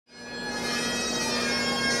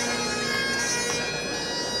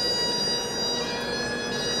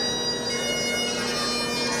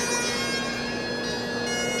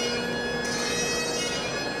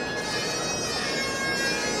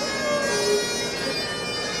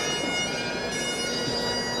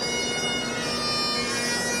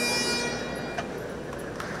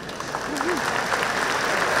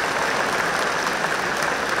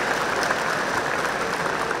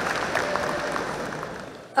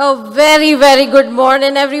A very, very good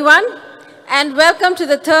morning, everyone, and welcome to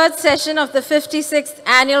the third session of the 56th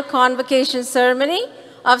Annual Convocation Ceremony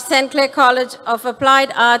of St. Clair College of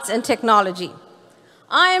Applied Arts and Technology.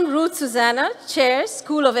 I am Ruth Susanna, Chair,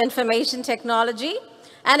 School of Information Technology,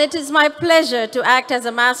 and it is my pleasure to act as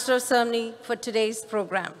a Master of Ceremony for today's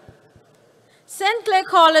program. St. Clair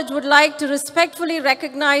College would like to respectfully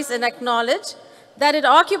recognize and acknowledge that it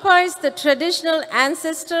occupies the traditional,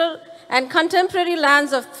 ancestral, and contemporary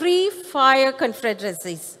lands of three fire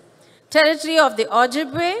confederacies, territory of the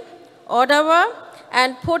Ojibwe, Ottawa,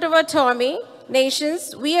 and Potawatomi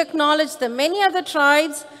nations. We acknowledge the many other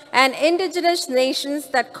tribes and indigenous nations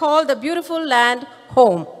that call the beautiful land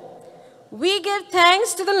home. We give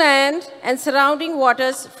thanks to the land and surrounding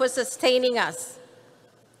waters for sustaining us.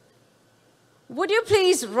 Would you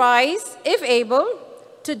please rise, if able,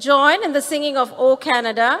 to join in the singing of O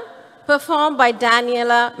Canada, performed by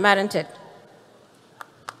Daniela Marantet.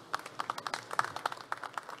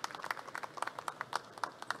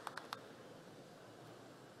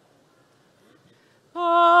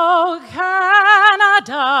 O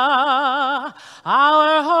Canada,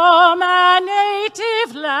 our home and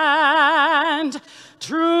native land,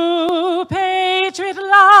 true patriot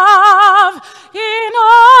love in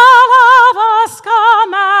all of us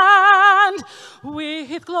command.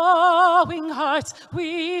 With glowing hearts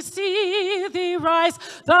we see thee rise,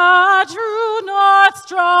 the true north,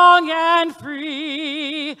 strong and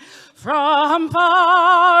free. From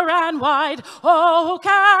far and wide, O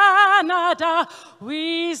Canada,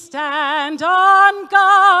 we stand on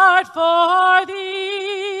guard for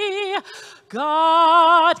thee.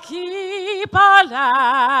 God keep our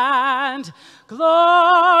land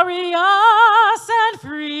glorious and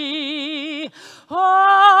free.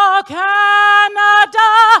 O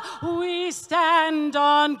Canada, we stand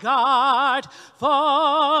on guard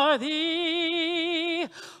for thee.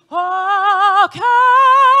 O Canada,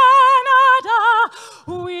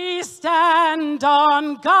 we stand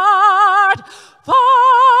on guard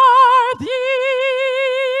for thee.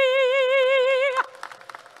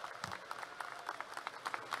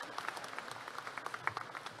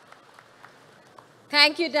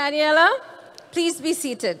 Thank you, Daniela. Please be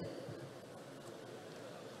seated.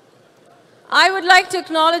 I would like to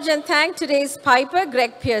acknowledge and thank today's piper,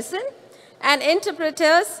 Greg Pearson, and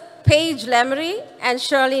interpreters, Paige Lemery and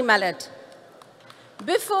Shirley Mallet.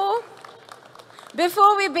 Before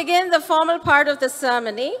we begin the formal part of the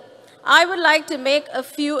ceremony, I would like to make a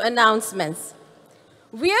few announcements.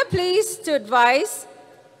 We are pleased to advise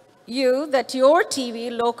you that your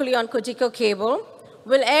TV locally on Cogeco Cable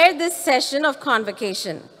will air this session of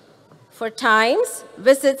Convocation. For times,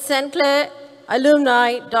 visit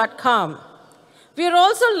stclairalumni.com. We are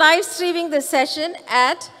also live streaming this session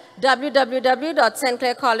at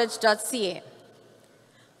www.stclaircollege.ca.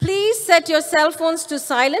 Please set your cell phones to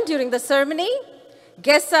silent during the ceremony.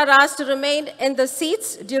 Guests are asked to remain in the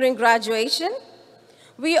seats during graduation.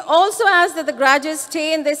 We also ask that the graduates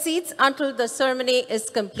stay in their seats until the ceremony is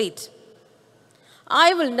complete.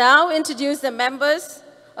 I will now introduce the members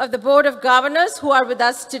of the Board of Governors who are with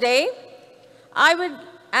us today. I would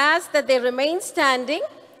ask that they remain standing,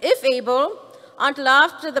 if able, until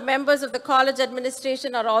after the members of the college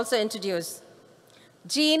administration are also introduced.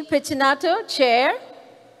 Jean Piccinato, Chair.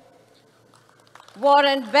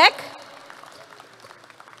 Warren Beck.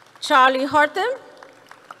 Charlie Hortham.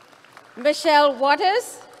 Michelle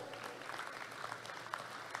Waters.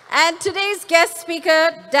 And today's guest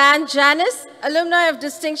speaker, Dan Janis, Alumni of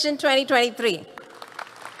Distinction 2023.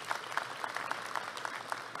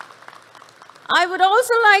 I would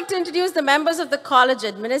also like to introduce the members of the college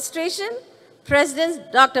administration.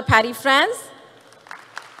 President Dr. Patty Franz,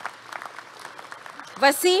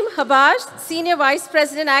 Wasim Habaj, Senior Vice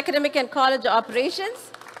President, Academic and College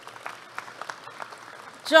Operations,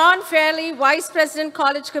 John Fairley, Vice President,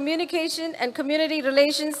 College Communication and Community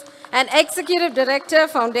Relations and Executive Director,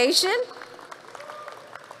 Foundation,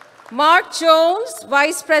 Mark Jones,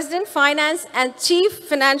 Vice President, Finance and Chief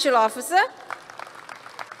Financial Officer,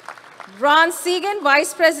 Ron Segan,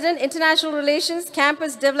 Vice President, International Relations,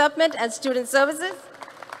 Campus Development and Student Services.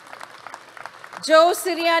 Joe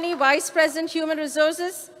Siriani, Vice President, Human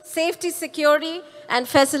Resources, Safety, Security, and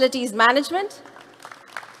Facilities Management.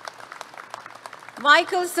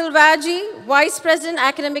 Michael Silvaggi, Vice President,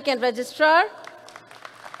 Academic and Registrar.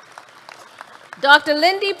 Dr.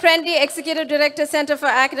 Lindy Prendy, Executive Director, Center for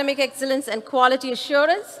Academic Excellence and Quality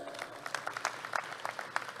Assurance.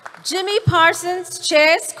 Jimmy Parsons,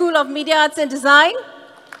 Chair, School of Media Arts and Design.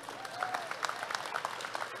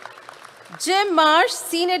 Jim Marsh,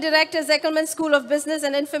 Senior Director, Zekelman School of Business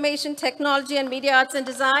and Information Technology and Media Arts and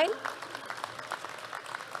Design.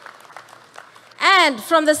 And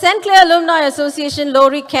from the St. Clair Alumni Association,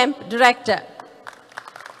 Lori Kemp, Director.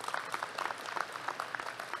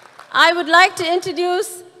 I would like to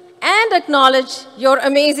introduce and acknowledge your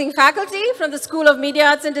amazing faculty from the School of Media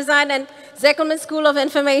Arts and Design and Zekelman School of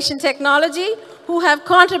Information Technology who have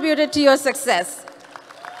contributed to your success.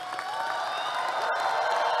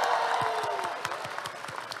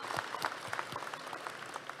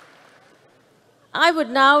 I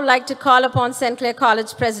would now like to call upon St. Clair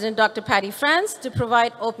College President Dr. Patty France to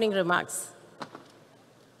provide opening remarks.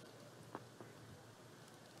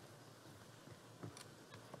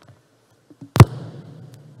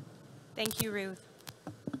 Thank you, Ruth.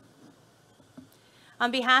 On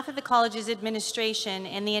behalf of the college's administration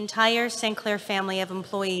and the entire St. Clair family of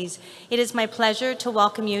employees, it is my pleasure to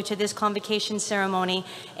welcome you to this convocation ceremony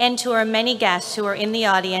and to our many guests who are in the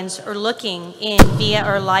audience or looking in via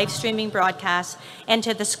our live streaming broadcast, and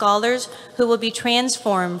to the scholars who will be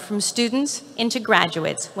transformed from students into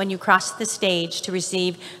graduates when you cross the stage to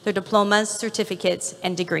receive their diplomas, certificates,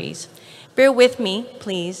 and degrees. Bear with me,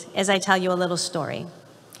 please, as I tell you a little story.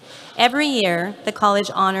 Every year, the college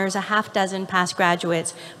honors a half-dozen past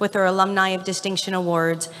graduates with our Alumni of Distinction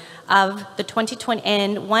Awards. Of the 2020,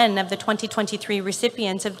 and one of the 2023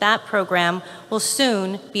 recipients of that program will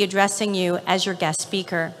soon be addressing you as your guest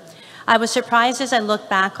speaker. I was surprised as I looked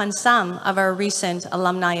back on some of our recent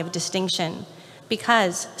Alumni of Distinction,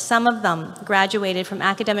 because some of them graduated from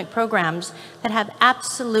academic programs that have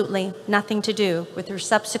absolutely nothing to do with their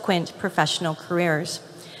subsequent professional careers.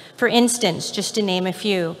 For instance, just to name a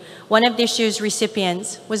few, one of this year's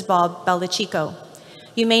recipients was Bob Belichico.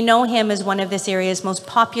 You may know him as one of this area's most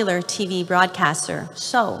popular TV broadcaster.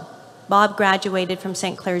 So, Bob graduated from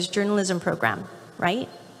St. Clair's journalism program, right?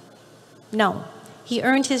 No. He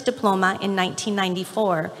earned his diploma in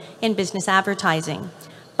 1994 in business advertising.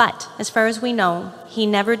 But, as far as we know, he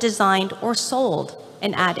never designed or sold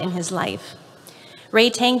an ad in his life. Ray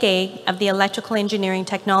Tanguay of the Electrical Engineering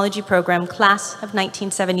Technology Program, class of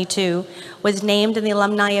 1972, was named in the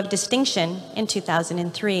Alumni of Distinction in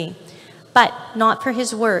 2003, but not for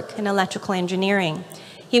his work in electrical engineering.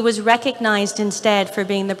 He was recognized instead for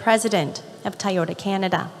being the president of Toyota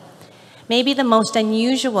Canada. Maybe the most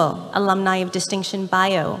unusual Alumni of Distinction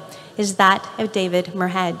bio is that of David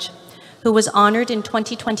Merhedge, who was honored in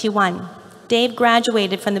 2021. Dave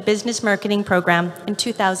graduated from the Business Marketing Program in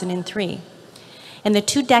 2003. In the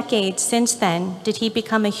 2 decades since then, did he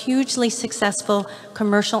become a hugely successful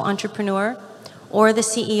commercial entrepreneur or the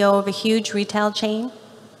CEO of a huge retail chain?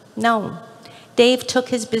 No. Dave took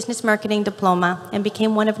his business marketing diploma and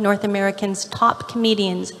became one of North America's top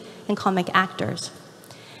comedians and comic actors.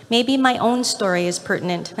 Maybe my own story is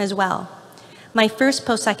pertinent as well. My first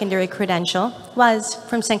post-secondary credential was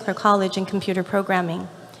from St. Clair College in computer programming.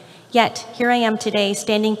 Yet, here I am today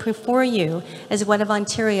standing before you as one of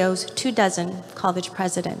Ontario's 24 college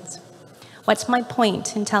presidents. What's my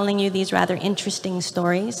point in telling you these rather interesting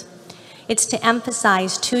stories? It's to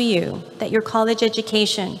emphasize to you that your college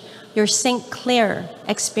education, your St. Clair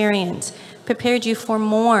experience, prepared you for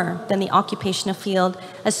more than the occupational field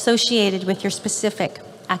associated with your specific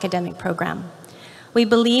academic program. We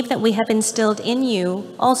believe that we have instilled in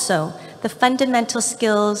you also the fundamental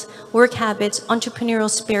skills, work habits, entrepreneurial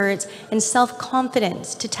spirits, and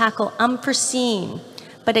self-confidence to tackle unforeseen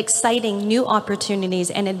but exciting new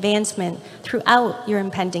opportunities and advancement throughout your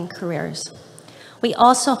impending careers. We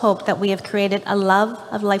also hope that we have created a love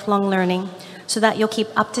of lifelong learning so that you'll keep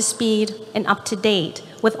up to speed and up to date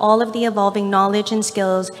with all of the evolving knowledge and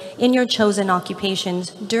skills in your chosen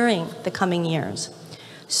occupations during the coming years.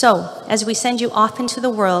 So, as we send you off into the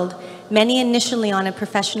world, many initially on a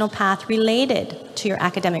professional path related to your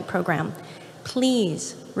academic program,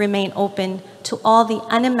 please remain open to all the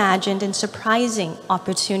unimagined and surprising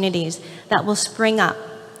opportunities that will spring up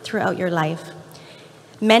throughout your life.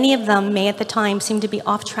 Many of them may at the time seem to be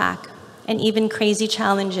off track and even crazy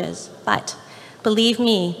challenges, but believe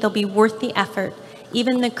me, they'll be worth the effort,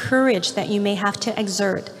 even the courage that you may have to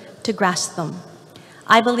exert to grasp them.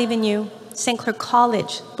 I believe in you. St. Clair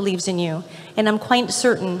College believes in you, and I'm quite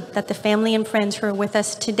certain that the family and friends who are with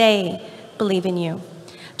us today believe in you,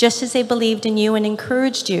 just as they believed in you and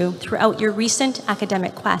encouraged you throughout your recent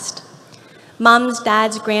academic quest. Moms,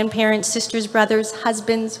 dads, grandparents, sisters, brothers,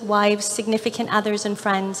 husbands, wives, significant others, and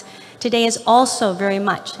friends, today is also very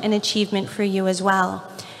much an achievement for you as well,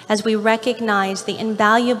 as we recognize the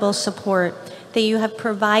invaluable support that you have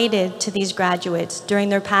provided to these graduates during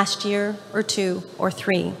their past year or 2 or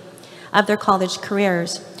 3 of their college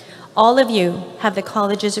careers. All of you have the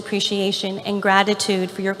college's appreciation and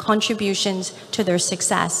gratitude for your contributions to their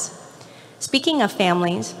success. Speaking of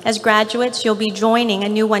families, as graduates, you'll be joining a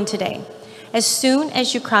new one today, As soon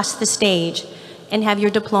as you cross the stage and have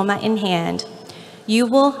your diploma in hand, you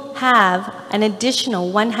will have an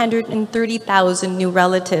additional 130,000 new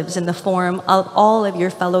relatives in the form of all of your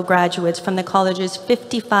fellow graduates from the college's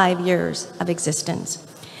 55 years of existence.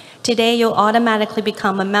 Today, you'll automatically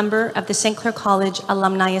become a member of the St. Clair College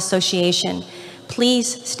Alumni Association.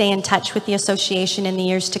 Please stay in touch with the association in the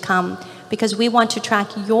years to come, because we want to track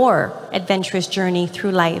your adventurous journey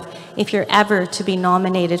through life if you're ever to be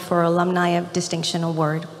nominated for Alumni of Distinction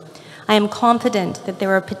Award. I am confident that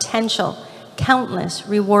there are countless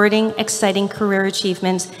rewarding, exciting career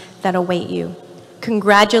achievements that await you.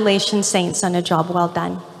 Congratulations, Saints, on a job well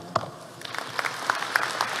done.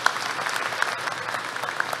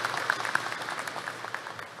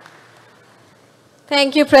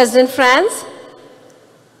 Thank you, President Franz.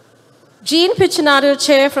 Jean Piccinado,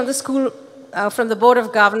 Chair from the Board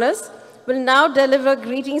of Governors, will now deliver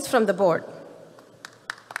greetings from the board.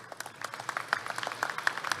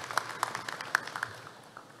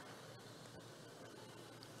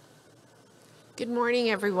 Good morning,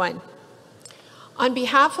 everyone. On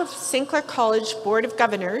behalf of St. Clair College Board of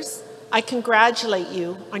Governors, I congratulate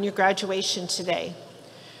you on your graduation today.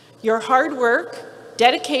 Your hard work,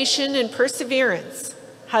 dedication, and perseverance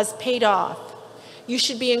has paid off. You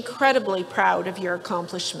should be incredibly proud of your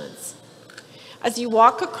accomplishments. As you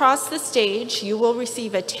walk across the stage, you will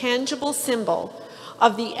receive a tangible symbol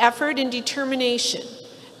of the effort and determination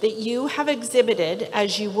that you have exhibited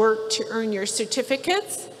as you work to earn your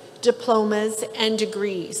certificates, diplomas, and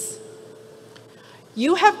degrees.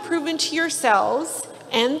 You have proven to yourselves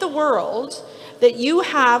and the world that you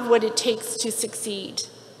have what it takes to succeed,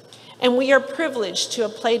 and we are privileged to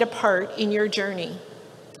have played a part in your journey.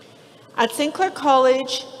 At St. Clair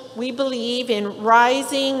College, we believe in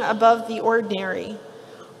rising above the ordinary.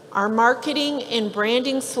 Our marketing and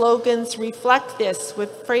branding slogans reflect this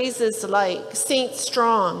with phrases like "Saint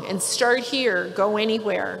Strong" and "Start Here, Go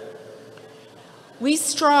Anywhere." We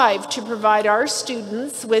strive to provide our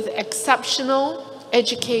students with an exceptional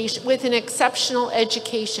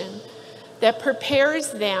education that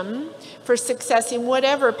prepares them for success in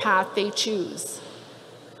whatever path they choose.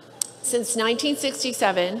 Since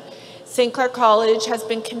 1967, St. Clair College has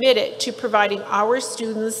been committed to providing our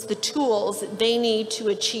students the tools they need to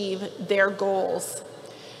achieve their goals.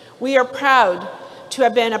 We are proud to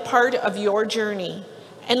have been a part of your journey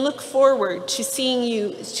and look forward to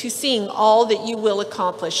seeing all that you will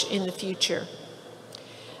accomplish in the future.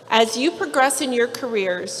 As you progress in your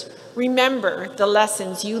careers, remember the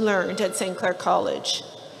lessons you learned at St. Clair College.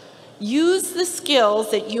 Use the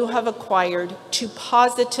skills that you have acquired to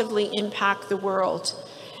positively impact the world,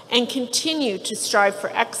 and continue to strive for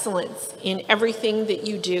excellence in everything that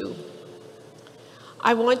you do.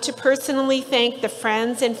 I want to personally thank the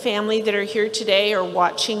friends and family that are here today or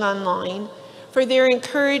watching online for their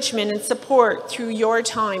encouragement and support through your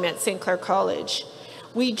time at St. Clair College.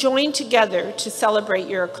 We join together to celebrate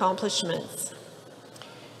your accomplishments.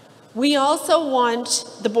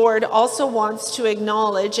 The board also wants to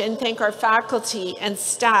acknowledge and thank our faculty and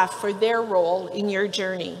staff for their role in your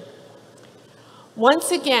journey.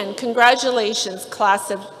 Once again, congratulations,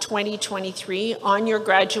 class of 2023, on your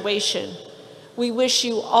graduation. We wish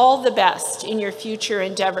you all the best in your future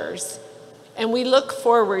endeavors, and we look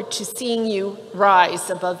forward to seeing you rise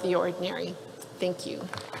above the ordinary. Thank you.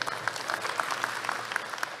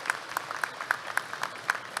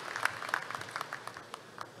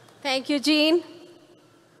 Thank you, Jean.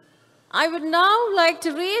 I would now like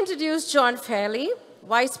to reintroduce John Fairley,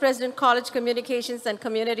 Vice President, College Communications and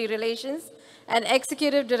Community Relations, and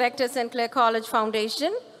Executive Director, St. Clair College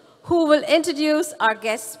Foundation, who will introduce our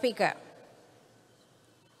guest speaker.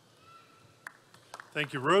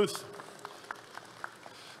 Thank you, Ruth.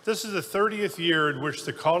 This is the 30th year in which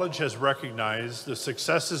the college has recognized the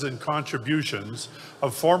successes and contributions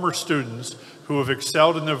of former students who have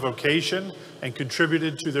excelled in their vocation and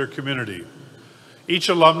contributed to their community. Each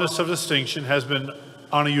alumnus of distinction has been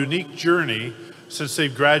on a unique journey since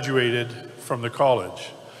they've graduated from the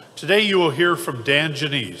college. Today you will hear from Dan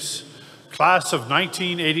Janice, class of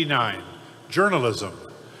 1989, journalism.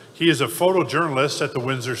 He is a photojournalist at the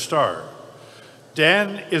Windsor Star.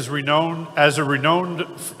 Dan is renowned as a renowned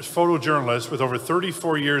photojournalist with over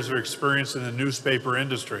 34 years of experience in the newspaper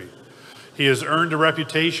industry. He has earned a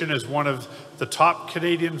reputation as one of the top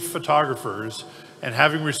Canadian photographers and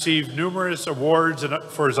having received numerous awards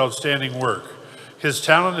for his outstanding work. His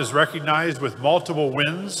talent is recognized with multiple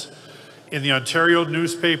wins in the Ontario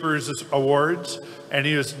Newspapers Awards, and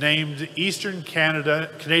he is named Eastern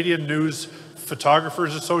Canadian News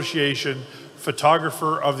Photographers Association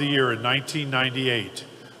Photographer of the Year in 1998.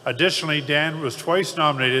 Additionally, Dan was twice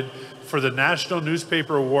nominated for the National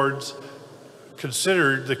Newspaper Awards,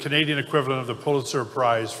 considered the Canadian equivalent of the Pulitzer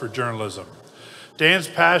Prize for journalism. Dan's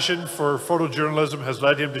passion for photojournalism has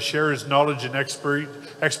led him to share his knowledge and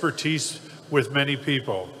expertise with many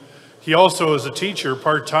people. He also is a teacher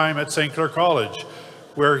part-time at St. Clair College,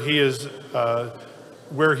 where he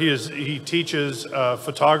teaches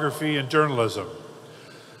photography and journalism.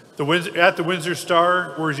 At the Windsor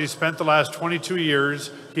Star, where he spent the last 22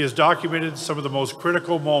 years, he has documented some of the most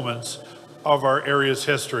critical moments of our area's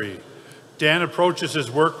history. Dan approaches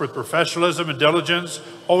his work with professionalism and diligence,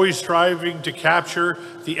 always striving to capture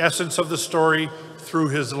the essence of the story through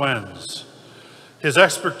his lens. His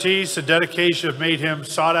expertise and dedication have made him a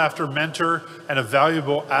sought-after mentor and a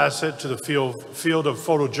valuable asset to the field of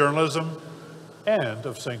photojournalism and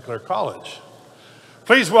of St. Clair College.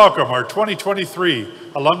 Please welcome our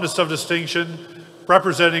 2023 Alumnus of Distinction,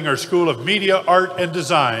 representing our School of Media, Art, and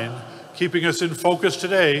Design, keeping us in focus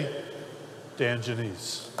today, Dan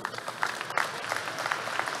Janice.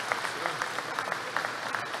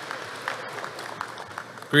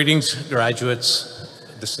 Greetings, graduates,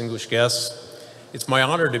 distinguished guests. It's my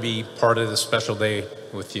honor to be part of this special day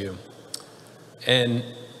with you. And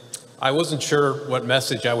I wasn't sure what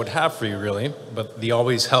message I would have for you, really, but the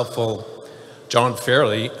always helpful John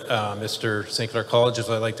Fairley, Mr. St. Clair College, as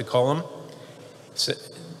I like to call him,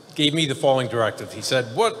 gave me the following directive. He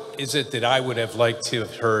said, what is it that I would have liked to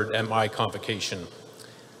have heard at my convocation?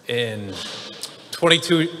 And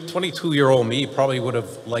 22-year-old me probably would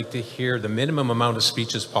have liked to hear the minimum amount of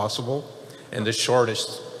speeches possible and the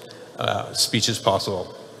shortest speeches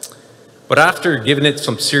possible. But after giving it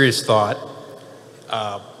some serious thought,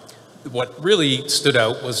 what really stood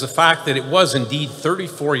out was the fact that it was indeed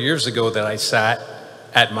 34 years ago that I sat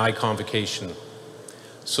at my convocation.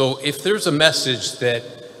 So if there's a message that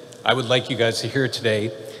I would like you guys to hear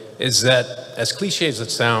today, is that, as cliche as it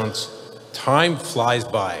sounds, time flies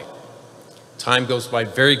by. Time goes by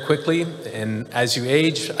very quickly, and as you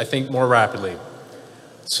age, I think more rapidly.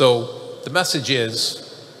 So the message is,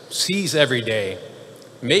 seize every day.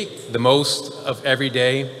 Make the most of every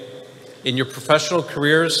day. In your professional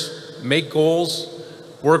careers, make goals,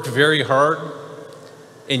 work very hard.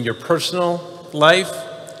 In your personal life,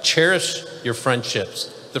 cherish your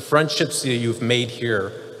friendships, the friendships that you've made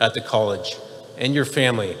here at the college, and your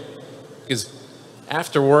family. Because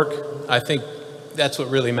after work, I think that's what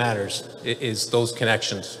really matters, is those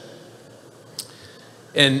connections.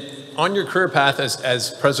 And on your career path, as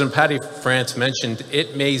President Patty France mentioned,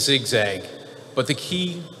 it may zigzag, but the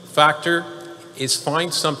key factor is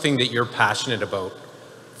find something that you're passionate about.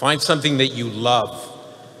 Find something that you love.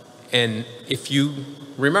 And if you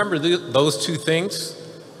remember those two things,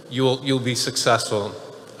 you'll be successful,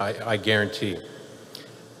 I guarantee.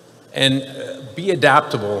 And be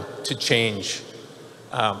adaptable to change.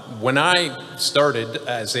 When I started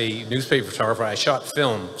as a newspaper photographer, I shot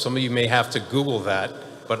film. Some of you may have to Google that,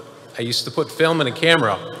 but I used to put film in a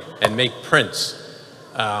camera and make prints.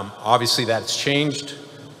 Obviously that's changed.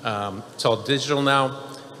 It's all digital now,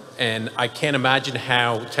 and I can't imagine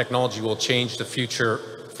how technology will change the future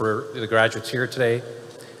for the graduates here today.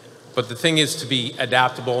 But the thing is to be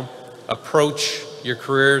adaptable, approach your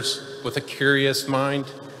careers with a curious mind,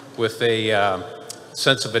 with a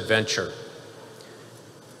sense of adventure.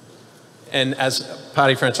 And as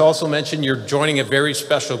Patty France also mentioned, you're joining a very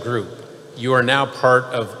special group. You are now part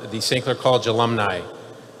of the St. Clair College alumni.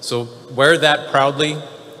 So wear that proudly,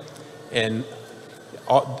 and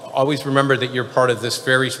always remember that you're part of this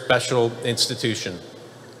very special institution.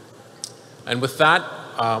 And with that,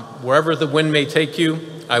 wherever the wind may take you,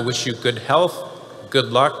 I wish you good health, good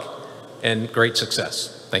luck, and great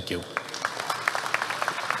success. Thank you.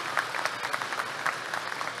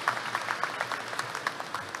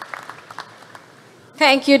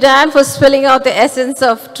 Thank you, Dan, for spilling out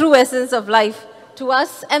the true essence of life to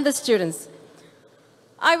us and the students.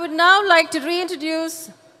 I would now like to reintroduce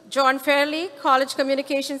John Fairley, College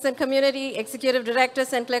Communications and Community Executive Director,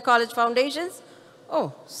 St. Clair College Foundations.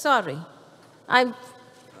 Oh, sorry. I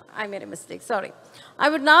made a mistake, sorry. I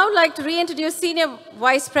would now like to reintroduce Senior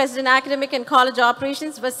Vice President, Academic and College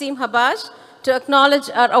Operations, Wasim Habash, to acknowledge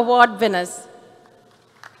our award winners.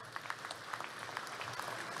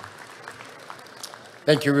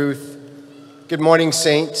 Thank you, Ruth. Good morning,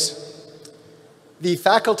 Saints. The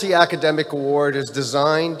Faculty Academic Award is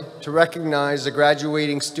designed to recognize a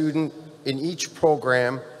graduating student in each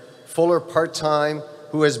program, full or part-time,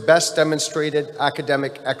 who has best demonstrated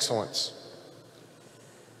academic excellence.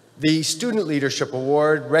 The Student Leadership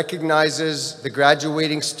Award recognizes the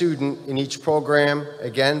graduating student in each program,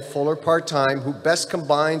 again, full or part-time, who best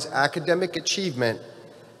combines academic achievement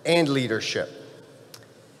and leadership.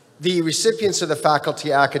 The recipients of the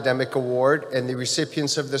Faculty Academic Award and the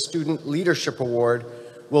recipients of the Student Leadership Award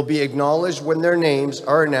will be acknowledged when their names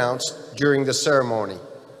are announced during the ceremony.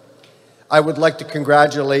 I would like to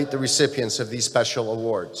congratulate the recipients of these special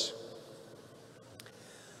awards.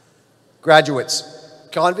 Graduates,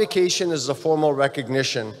 Convocation is a formal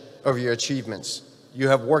recognition of your achievements. You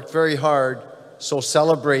have worked very hard, so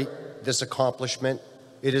celebrate this accomplishment.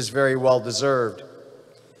 It is very well deserved.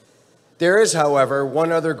 There is, however,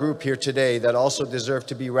 one other group here today that also deserve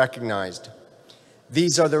to be recognized.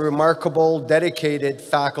 These are the remarkable, dedicated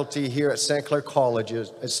faculty here at St. Clair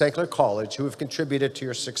College who have contributed to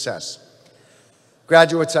your success.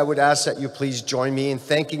 Graduates, I would ask that you please join me in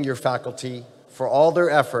thanking your faculty for all their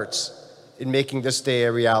efforts in making this day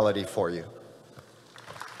a reality for you.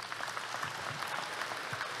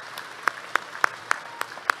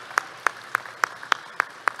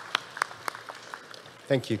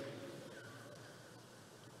 Thank you.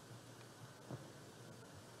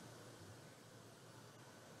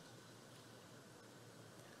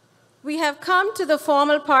 We have come to the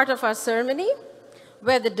formal part of our ceremony,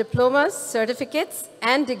 where the diplomas, certificates,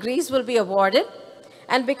 and degrees will be awarded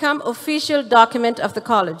and become official document of the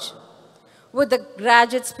college. Would the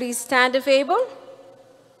graduates please stand if able?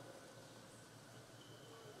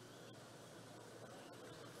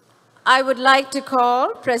 I would like to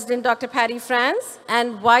call President Dr. Patty France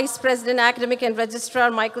and Vice President Academic and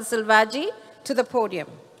Registrar Michael Silvaggi to the podium.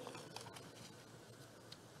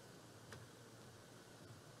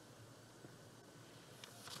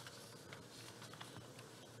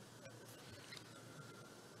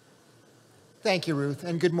 Thank you, Ruth,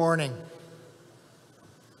 and good morning.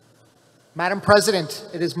 Madam President,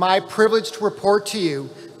 it is my privilege to report to you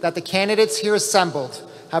that the candidates here assembled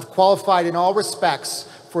have qualified in all respects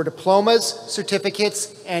for diplomas,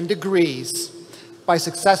 certificates, and degrees by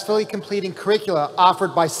successfully completing curricula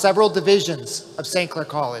offered by several divisions of St. Clair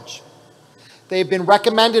College. They have been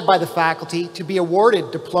recommended by the faculty to be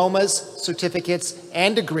awarded diplomas, certificates,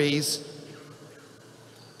 and degrees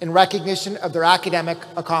in recognition of their academic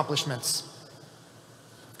accomplishments.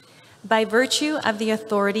 By virtue of the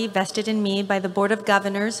authority vested in me by the Board of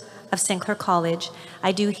Governors of St. Clair College,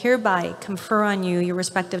 I do hereby confer on you your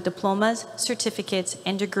respective diplomas, certificates,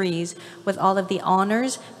 and degrees with all of the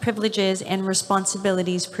honors, privileges, and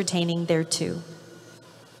responsibilities pertaining thereto.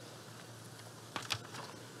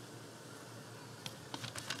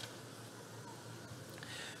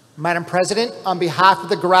 Madam President, on behalf of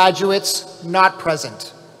the graduates not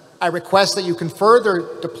present, I request that you confer their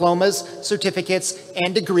diplomas, certificates,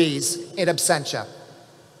 and degrees in absentia.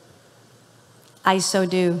 I so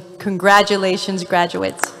do. Congratulations,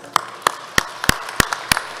 graduates.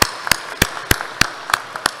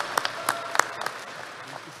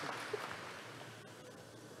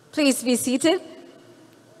 Please be seated.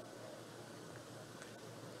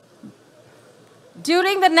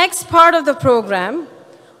 During the next part of the program,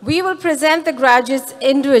 we will present the graduates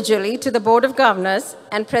individually to the Board of Governors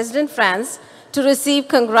and President France to receive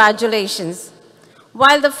congratulations.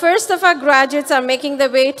 While the first of our graduates are making their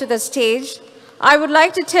way to the stage, I would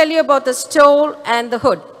like to tell you about the stole and the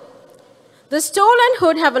hood. The stole and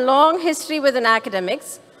hood have a long history within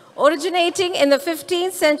academics, originating in the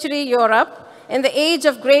 15th century Europe in the age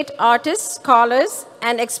of great artists, scholars,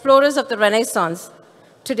 and explorers of the Renaissance.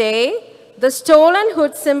 Today, the stole and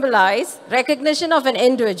hood symbolize recognition of an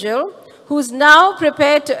individual who's now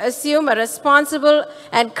prepared to assume a responsible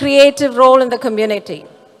and creative role in the community.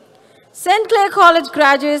 St. Clair College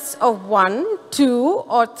graduates of 1, 2,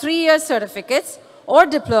 or 3-year certificates or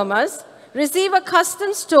diplomas receive a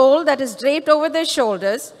custom stole that is draped over their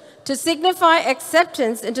shoulders to signify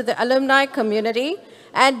acceptance into the alumni community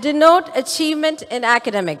and denote achievement in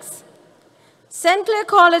academics. St. Clair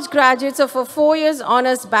College graduates of a 4-year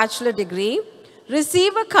honors bachelor degree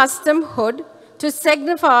receive a custom hood to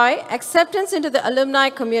signify acceptance into the alumni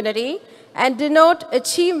community and denote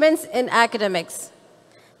achievements in academics.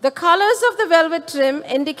 The colors of the velvet trim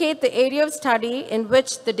indicate the area of study in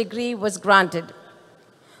which the degree was granted.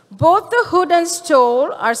 Both the hood and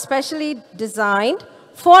stole are specially designed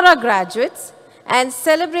for our graduates and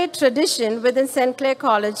celebrate tradition within St. Clair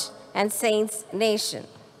College and Saints Nation.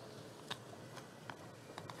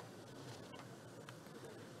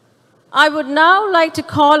 I would now like to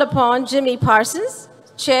call upon Jimmy Parsons,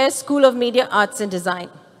 Chair, School of Media Arts and Design.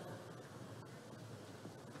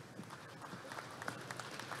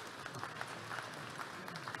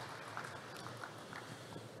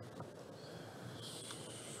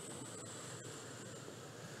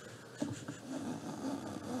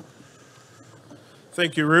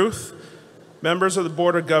 Thank you, Ruth. Members of the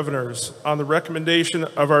Board of Governors, on the recommendation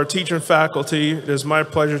of our teaching faculty, it is my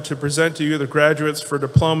pleasure to present to you the graduates for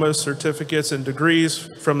diplomas, certificates, and degrees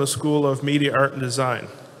from the School of Media, Art, and Design.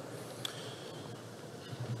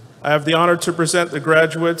 I have the honor to present the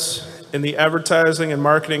graduates in the Advertising and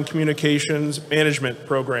Marketing Communications Management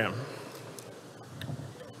program.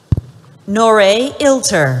 Noré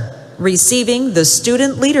Ilter, receiving the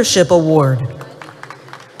Student Leadership Award.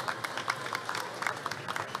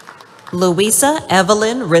 Luisa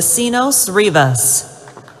Evelyn Recinos Rivas.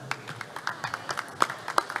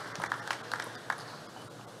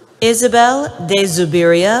 Isabel de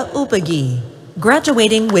Zubiria Upagi,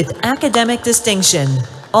 graduating with academic distinction,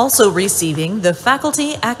 also receiving the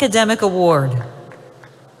Faculty Academic Award.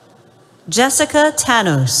 Jessica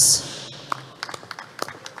Tanus.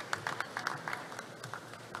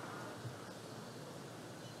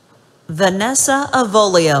 Vanessa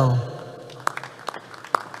Avolio.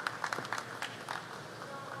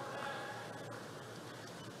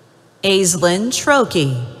 Aislinn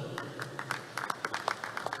Trokey.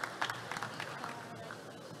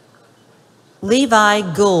 Levi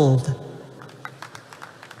Gould.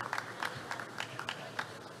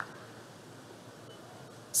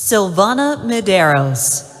 Silvana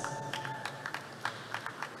Medeiros.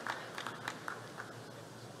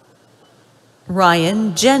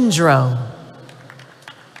 Ryan Gendro.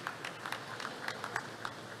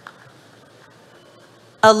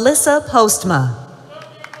 Alyssa Postma.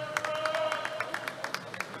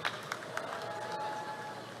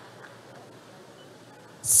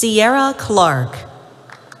 Sierra Clark.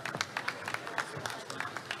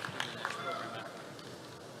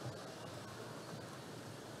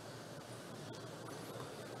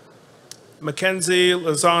 Mackenzie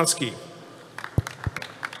Lazonsky.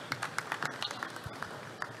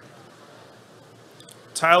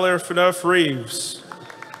 Tyler Fnuff Reeves.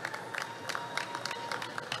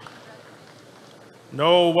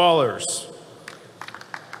 Noah Wallers.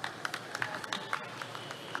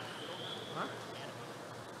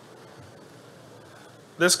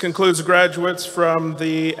 This concludes the graduates from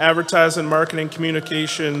the Advertising, Marketing,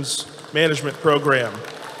 Communications Management program.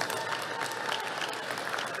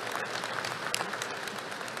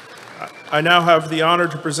 I now have the honor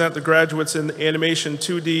to present the graduates in the Animation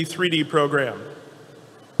 2D, 3D program.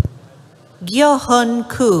 Gyohun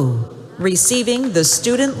Koo, receiving the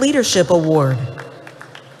Student Leadership Award.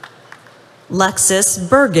 Lexis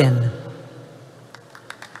Bergen.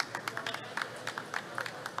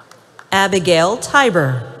 Abigail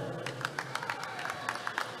Tiber.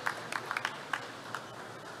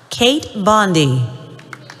 Kate Bondi.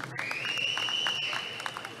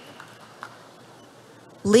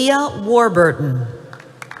 Leah Warburton.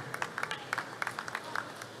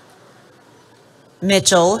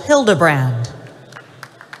 Mitchell Hildebrand.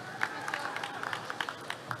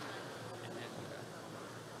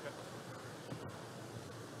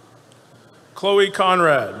 Chloe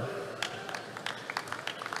Conrad.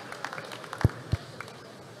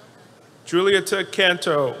 Julieta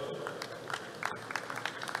Canto.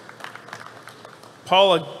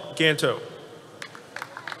 Paula Ganto.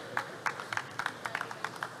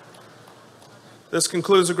 This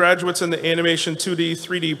concludes the graduates in the Animation 2D,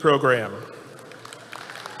 3D program.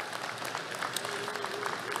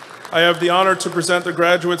 I have the honor to present the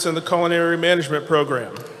graduates in the Culinary Management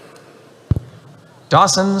program.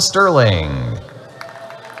 Dawson Sterling.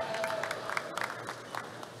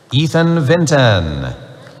 Ethan Vinton.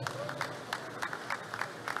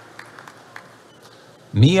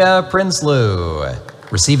 Mia Prinsloo,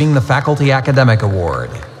 receiving the Faculty Academic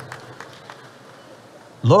Award.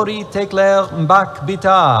 Lori Tekler Mbak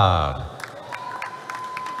Bitar.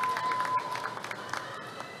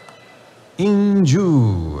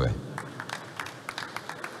 Inju.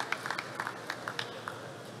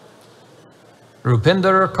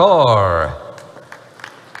 Rupinder Kaur.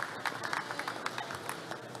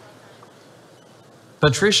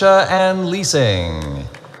 Patricia Ann Leasing.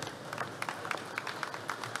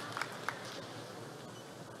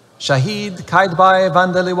 Shahid Kaidbai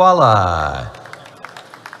Vandaliwala.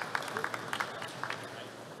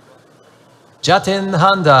 Jatin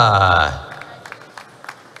Handa.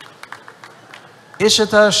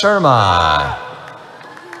 Ishita Sharma.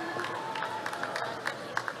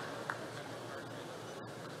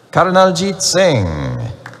 Karnaljit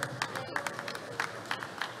Singh.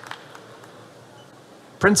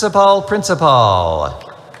 Principal.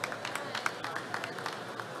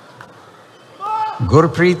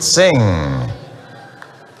 Gurpreet Singh.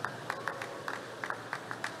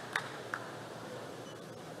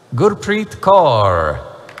 Gurpreet Kaur.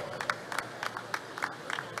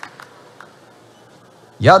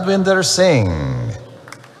 Yadvinder Singh,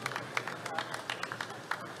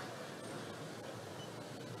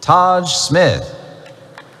 Taj Smith,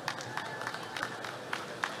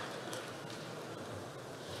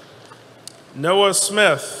 Noah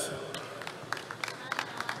Smith,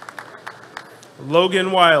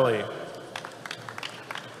 Logan Wiley.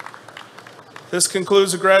 This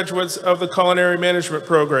concludes the graduates of the Culinary Management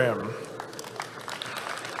Program.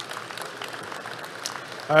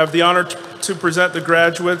 I have the honor to present the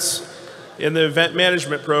graduates in the Event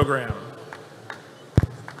Management Program.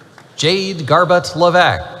 Jade Garbutt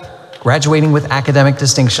Levesque, graduating with academic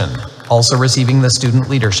distinction, also receiving the Student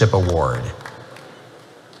Leadership Award.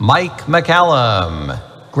 Mike McCallum,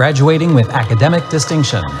 graduating with academic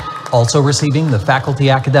distinction, also receiving the Faculty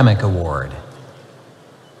Academic Award.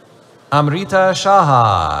 Amrita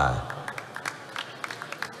Shaha,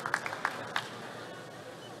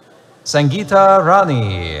 Sangeeta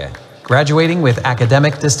Rani, graduating with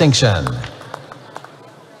academic distinction.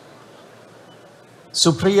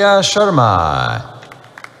 Supriya Sharma,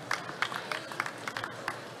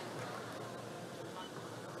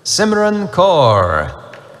 Simran Kaur,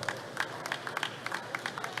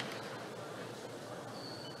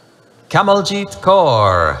 Kamaljit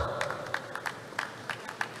Kaur,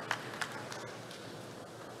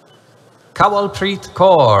 Kawalpreet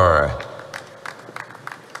Kaur,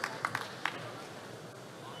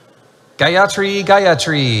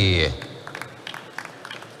 Gayatri,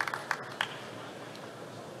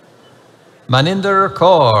 Maninder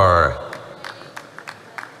Kaur,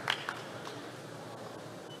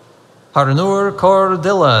 Harnoor Kaur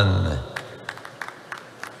Dhillon,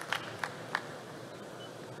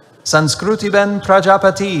 Sanskrutiben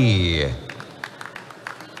Prajapati,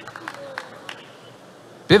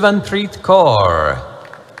 Vivanpreet Kaur,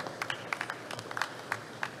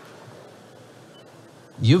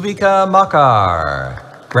 Yuvika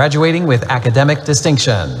Makar, graduating with academic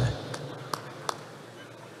distinction.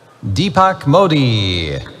 Deepak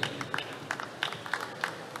Modi,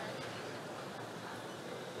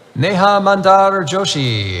 Neha Mandar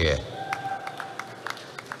Joshi,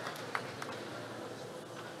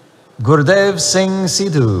 Gurdev Singh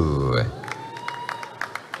Sidhu,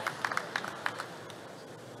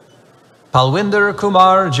 Palwinder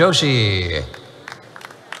Kumar Joshi,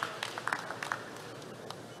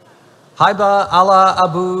 Haiba Ala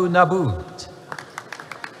Abu Nabut,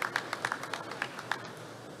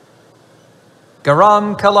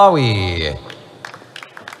 Garam Kalawi,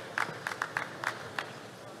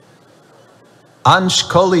 Ansh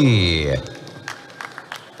Kohli,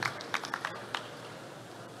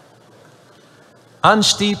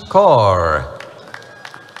 Anshdeep Kaur,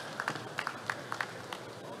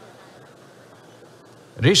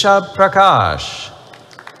 Rishabh Prakash,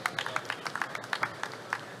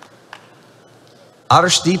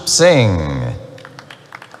 Arshdeep Singh,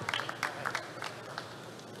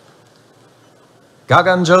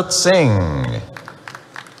 Gaganjot Singh,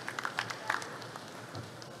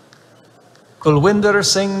 Kulwinder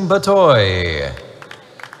Singh Batoy,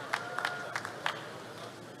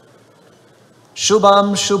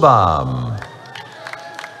 Shubham.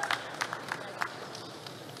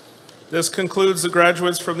 This concludes the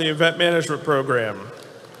graduates from the Event Management Program.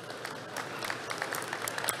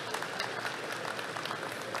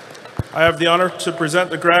 I have the honor to present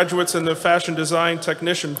the graduates in the Fashion Design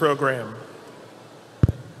Technician Program.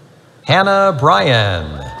 Hannah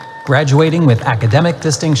Bryan, graduating with academic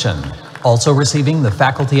distinction, also receiving the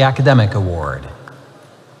Faculty Academic Award.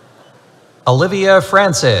 Olivia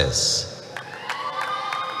Francis,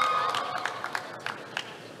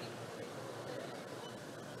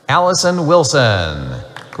 Allison Wilson,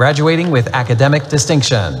 graduating with academic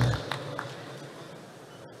distinction.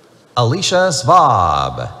 Alicia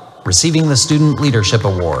Svab, receiving the Student Leadership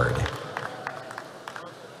Award.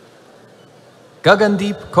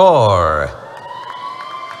 Gagandeep Kaur.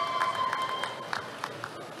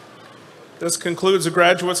 This concludes the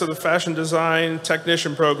graduates of the Fashion Design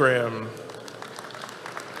Technician Program.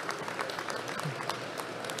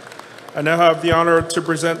 I now have the honor to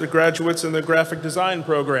present the graduates in the Graphic Design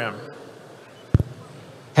Program.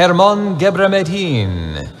 Hermon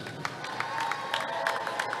Gebremedhin,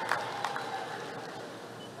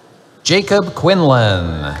 Jacob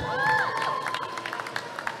Quinlan,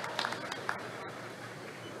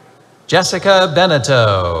 Jessica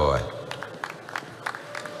Beneteau,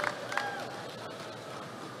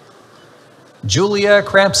 Julia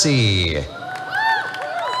Crampsey,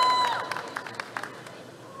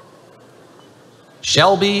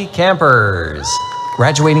 Shelby Campers,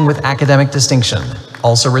 graduating with academic distinction,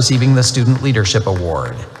 also receiving the Student Leadership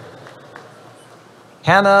Award.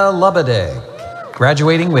 Hannah Lubedick,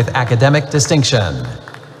 graduating with academic distinction.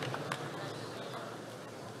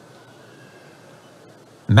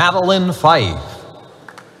 Madeline Fife.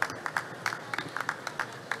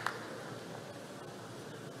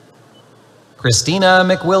 Christina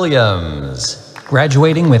McWilliams,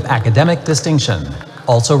 graduating with academic distinction,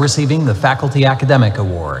 also receiving the Faculty Academic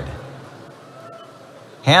Award.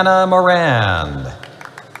 Hannah Morand.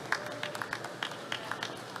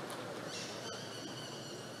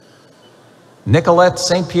 Nicolette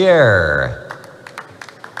St. Pierre.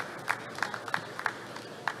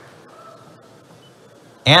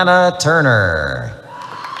 Anna Turner.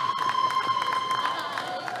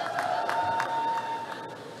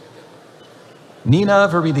 Nina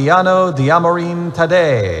Viridiano Diamorim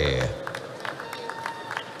Tade.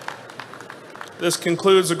 This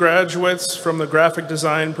concludes the graduates from the graphic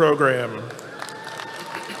design program.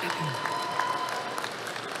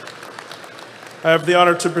 I have the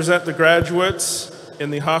honor to present the graduates in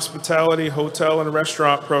the hospitality, hotel, and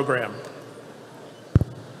restaurant program.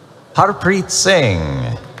 Harpreet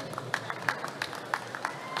Singh.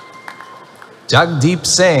 Jagdeep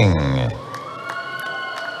Singh.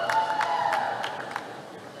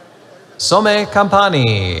 Some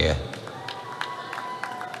Kampani.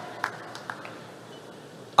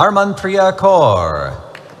 Armanpriya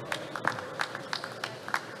Kaur.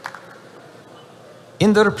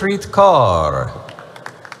 Inderpreet Kaur.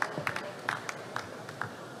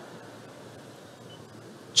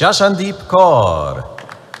 Jashandeep Kaur.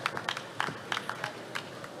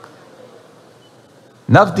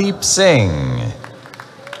 Navdeep Singh.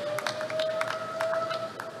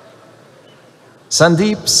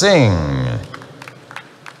 Sandeep Singh.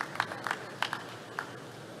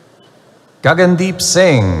 Gagandeep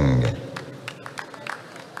Singh.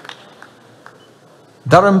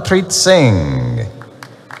 Dharampreet Singh.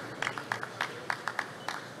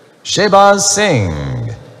 Shehbaz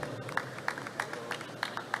Singh.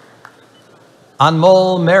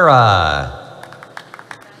 Anmol Mehra.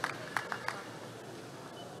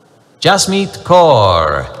 Jasmeet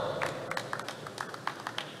Kaur.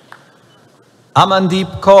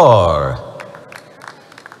 Amandeep Kaur.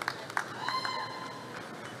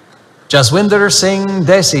 Jaswinder Singh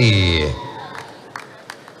Desi.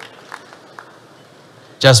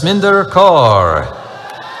 Jasminder Kaur.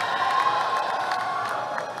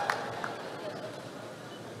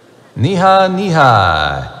 Niha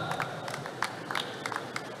Niha.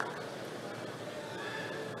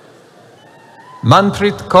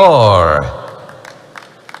 Manpreet Kaur.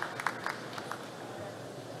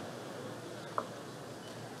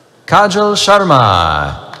 Kajal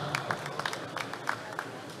Sharma.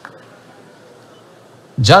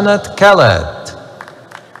 Janat Kalat.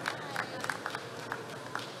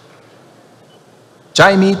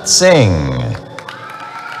 Jaimeet Singh.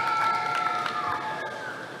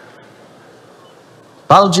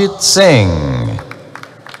 Baljit Singh.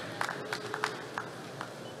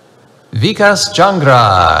 Vikas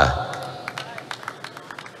Jangra.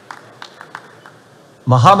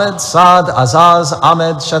 Mohammed Saad Azaz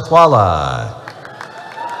Ahmed Shatwala.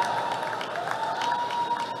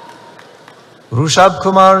 Rushab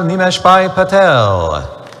Kumar Nimeshbhai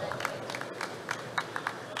Patel.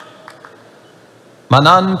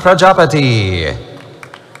 Manan Prajapati.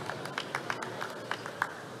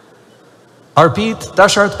 Arpit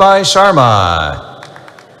Dasharthbhai Sharma.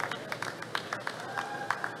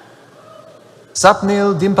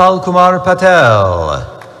 Sapnil Dimpal Kumar Patel.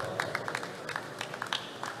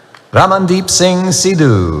 Ramandeep Singh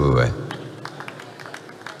Sidhu.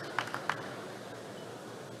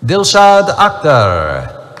 Dilshad Akhtar.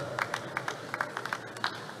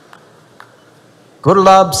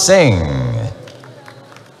 Gurlab Singh.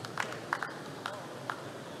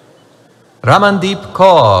 Ramandeep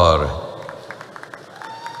Kaur.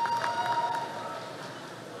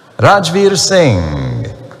 Rajveer Singh.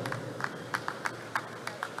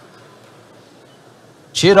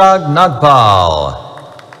 Chirag Nagpal.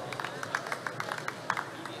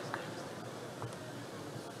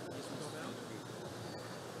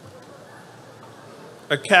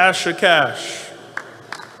 Akash.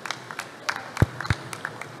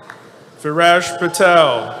 Viraj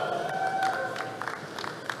Patel.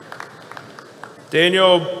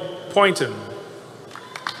 Daniel Poynton.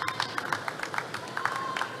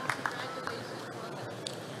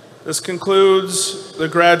 This concludes the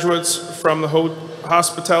graduates from the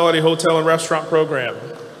Hospitality, Hotel, and Restaurant program.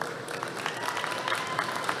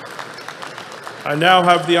 I now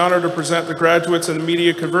have the honor to present the graduates in the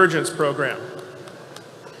Media Convergence program.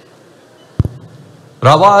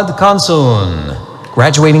 Rawad Kansun,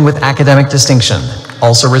 graduating with academic distinction,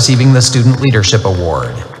 also receiving the Student Leadership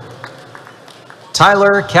Award.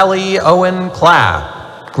 Tyler Kelly Owen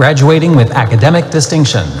Clapp, graduating with academic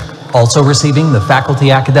distinction, also receiving the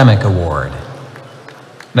Faculty Academic Award.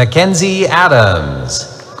 Mackenzie Adams,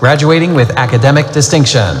 graduating with academic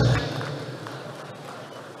distinction.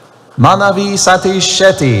 Manavi Satish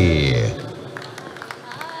Shetty.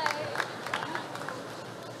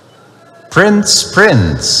 Prince.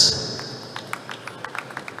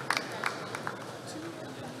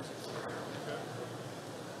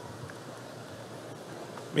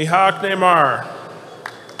 Mihak Neymar.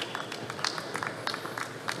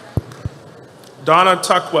 Donna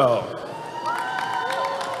Tuckwell.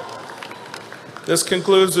 This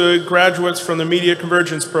concludes the graduates from the Media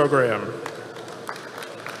Convergence Program.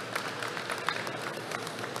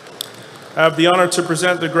 I have the honor to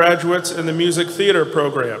present the graduates in the Music Theater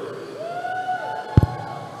Program.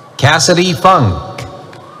 Cassidy Funk.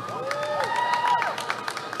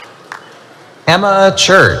 Emma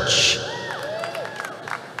Church.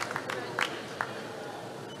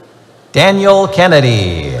 Daniel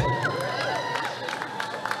Kennedy.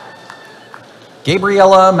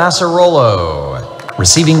 Gabriella Massarolo,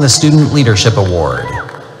 receiving the Student Leadership Award.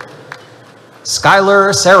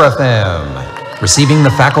 Skylar Seraphim, receiving the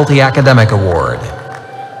Faculty Academic Award.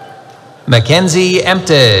 Mackenzie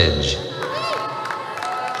Emptage.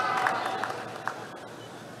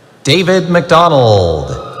 David McDonald.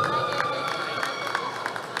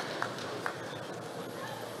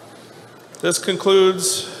 This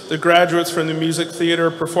concludes the graduates from the Music Theater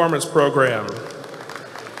Performance Program.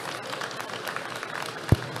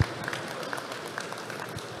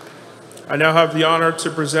 I now have the honor to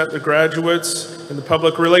present the graduates in the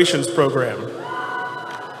Public Relations Program.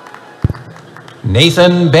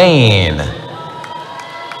 Nathan Bain.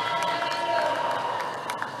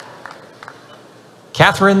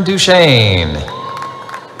 Catherine Duchesne.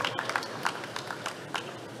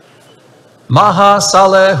 Maha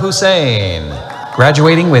Saleh Hussein,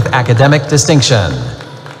 graduating with academic distinction.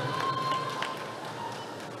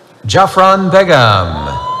 Jafran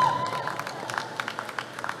Begum.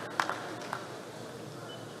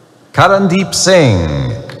 Karandeep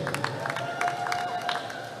Singh.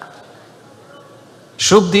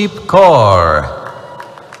 Shubdeep Kaur.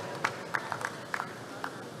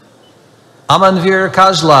 Amanveer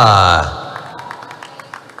Kajla.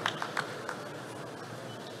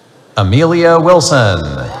 Amelia Wilson,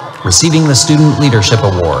 receiving the Student Leadership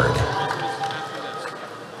Award.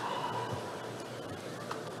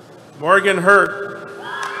 Morgan Hurt.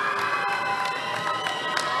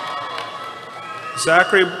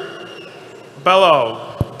 Zachary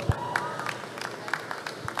Bello.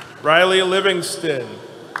 Riley Livingston.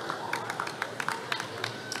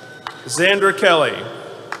 Xandra Kelly.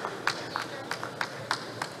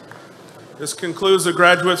 This concludes the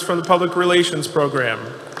graduates from the Public Relations Program.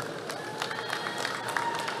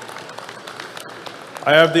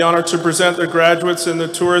 I have the honor to present the graduates in the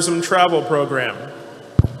Tourism Travel Program.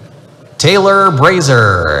 Taylor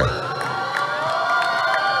Brazer.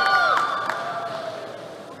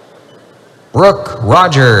 Brooke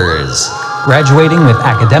Rogers, graduating with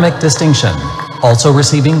academic distinction, also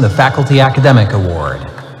receiving the Faculty Academic Award.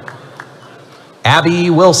 Abby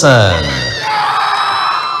Wilson.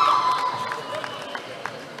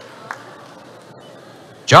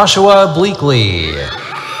 Joshua Bleakley.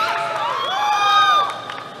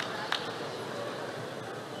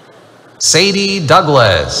 Sadie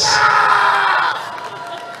Douglas.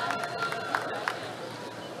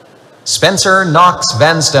 Spencer Knox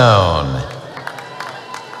Vanstone.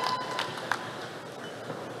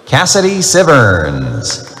 Cassidy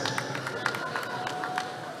Siverns.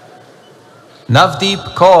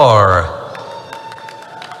 Navdeep Kaur.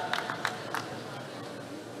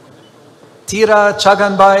 Tira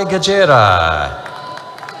Chaganbai Gajera.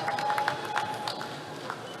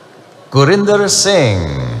 Gurinder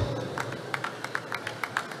Singh.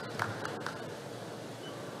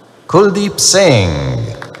 Kuldeep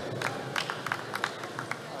Singh.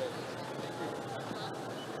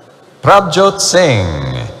 Prabjot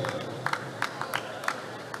Singh.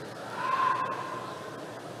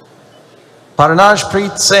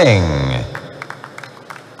 Parnajpreet Singh.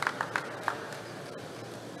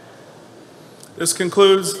 This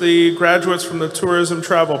concludes the graduates from the Tourism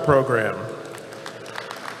Travel Program.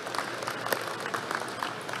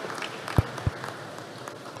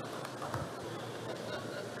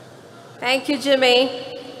 Thank you, Jimmy.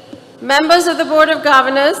 Members of the Board of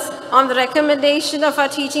Governors, on the recommendation of our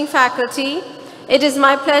teaching faculty, it is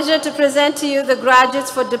my pleasure to present to you the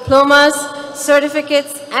graduates for diplomas,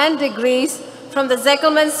 certificates, and degrees from the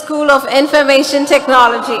Zekelman School of Information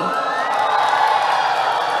Technology.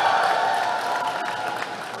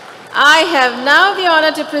 I have now the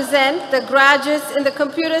honor to present the graduates in the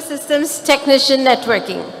Computer Systems Technician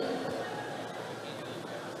Networking.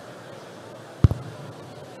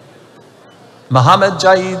 Mohammed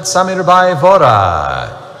Jaid Samirbhai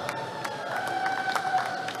Vora.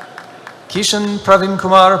 Kishan Pravin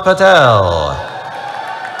Kumar Patel.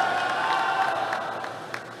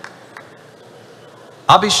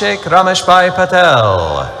 Abhishek Rameshbhai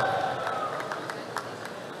Patel.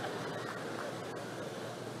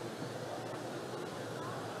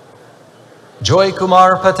 Joy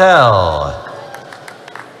Kumar Patel.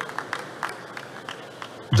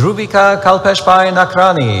 Dhruvika Kalpeshbhai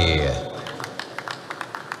Nakrani.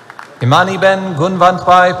 Imani Ben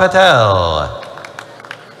Gunvantbhai Patel.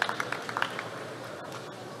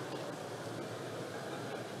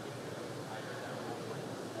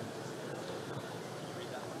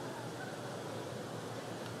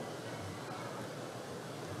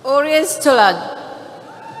 Orion Stulad.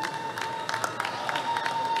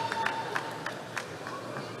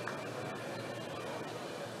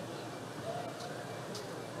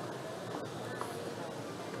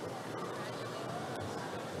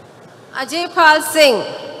 Ajay Pal Singh.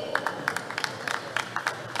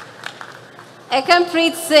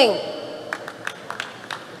 Ekampreet Singh.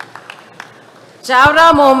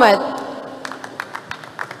 Jawra Mohammed.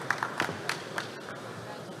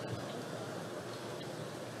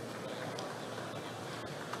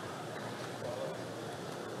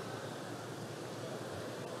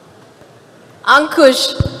 Ankush.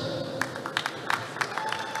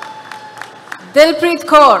 Dilpreet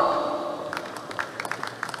Kaur.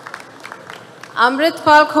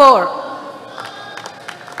 Amritpal Kaur.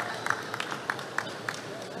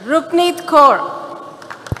 Rupneet Kaur.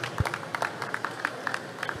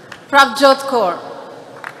 Prabjot Kaur.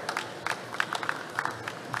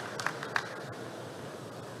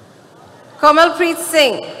 Kamalpreet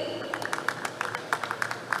Singh.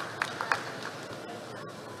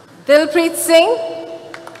 Dilpreet Singh.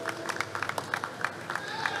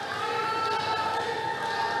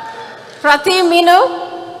 Pratim Minu.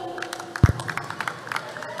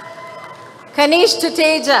 Kanish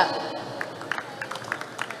Tuteja.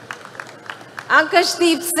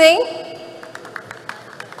 Ankashdeep Singh.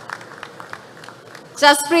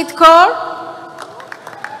 Jaspreet Kaur.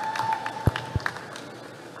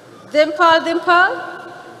 Dimpal.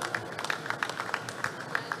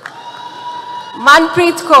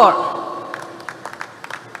 Manpreet Kaur.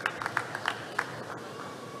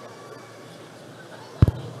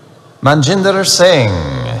 Manjinder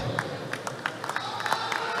Singh.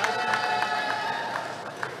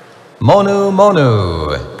 Monu.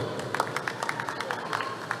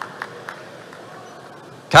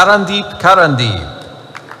 Karandeep.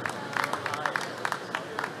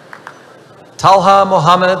 Talha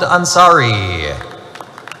Mohammed Ansari.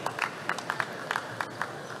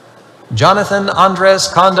 Jonathan Andres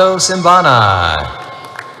Kondo Simbana.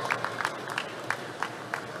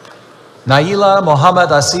 Naila Mohammed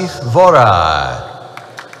Asif Vora.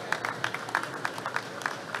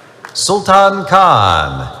 Sultan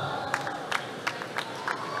Khan.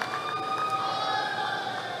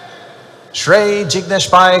 Shrey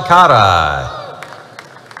Jigneshbhai Kara.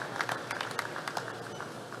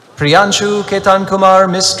 Priyanshu Ketan Kumar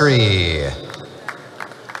Mistry.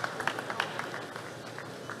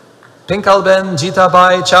 Pinkalben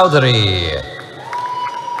Jitabai Chowdhury.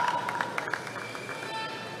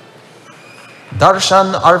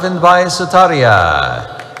 Darshan Arvindbhai Sutaria.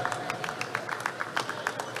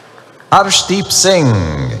 Arshdeep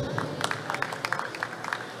Singh.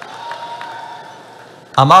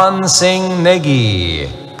 Aman Singh Negi.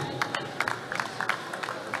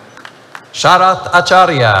 Sharat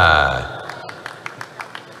Acharya.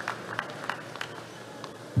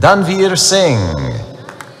 Danveer Singh.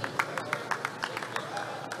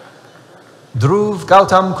 Dhruv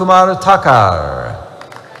Gautam Kumar Thakar.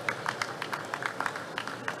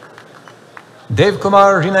 Dev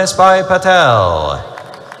Kumar Rinesbhai Patel.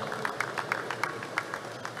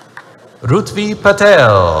 Rutvi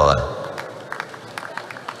Patel.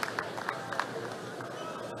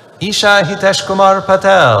 Isha Hitesh Kumar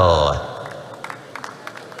Patel.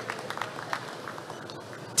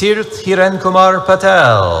 Tirth Hiren Kumar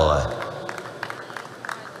Patel.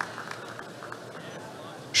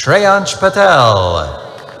 Shreyansh Patel.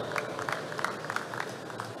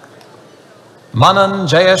 Manan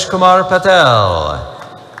Jayesh Kumar Patel.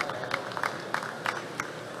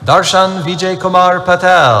 Darshan Vijay Kumar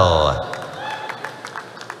Patel.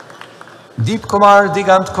 Deep Kumar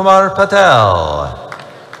Digant Kumar Patel.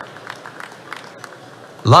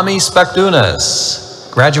 Lami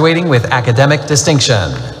Spectunas, graduating with academic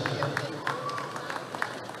distinction.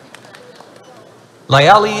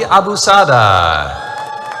 Layali Abusada.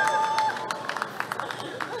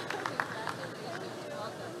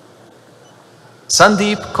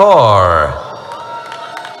 Sandeep Kaur.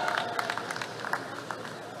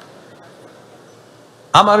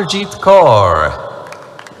 Amarjit Kaur.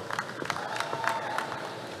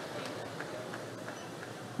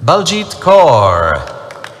 Baljit Kaur.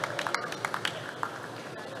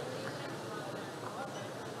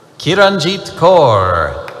 Kiranjit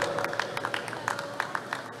Kaur.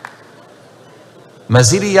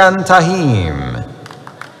 Mazirian Tahim.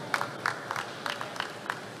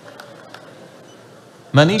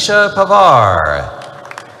 Manisha Pavar.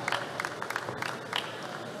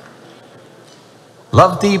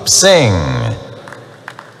 Lovedeep Singh.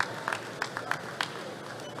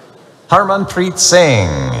 Harmanpreet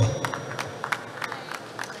Singh.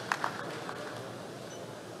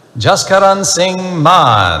 Jaskaran Singh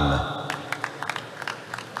Man.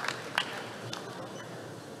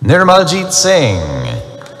 Nirmaljit Singh.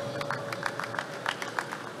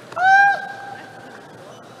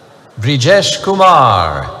 Brijesh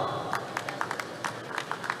Kumar.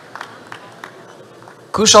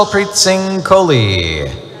 Kushalpreet Singh Kohli.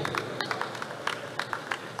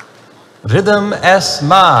 Rhythm S.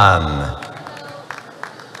 Man.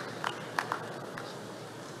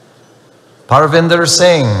 Parvinder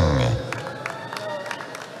Singh.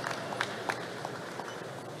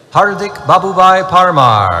 Hardik Babubai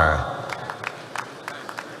Parmar.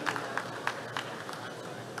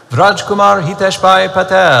 Vrajkumar Hiteshbhai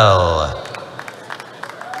Patel.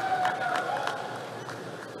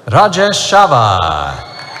 Rajesh Shava.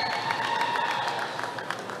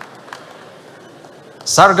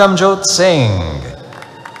 Sargamjot Singh.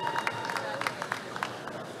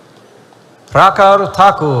 Prakar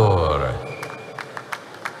Thakur.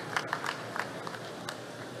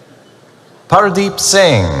 Pardeep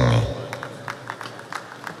Singh.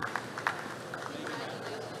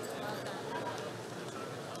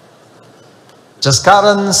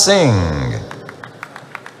 Jaskaran Singh.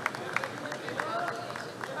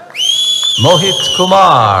 Mohit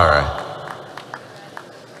Kumar.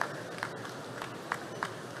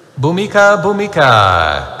 Bhumika Bhumika.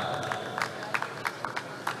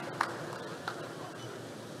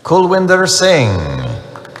 Kulwinder Singh.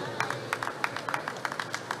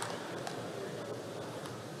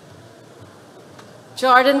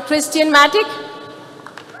 Jordan Christian Matic.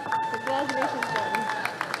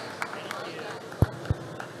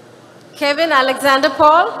 Kevin Alexander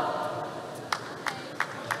Paul.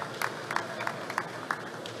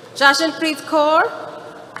 Jashanpreet Kaur.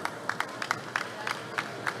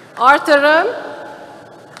 Arthuram.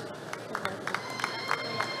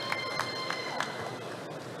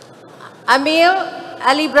 Amil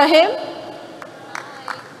Ali Ibrahim.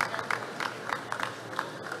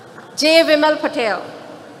 J. Vimal Patel.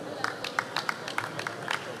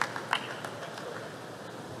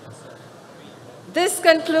 This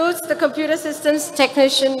concludes the Computer Systems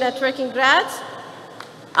Technician Networking grads.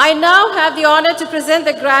 I now have the honor to present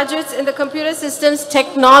the graduates in the Computer Systems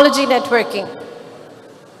Technology Networking.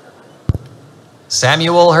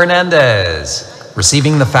 Samuel Hernandez,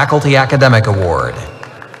 receiving the Faculty Academic Award.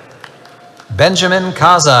 Benjamin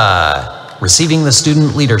Kaza, receiving the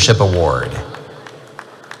Student Leadership Award.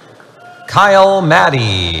 Kyle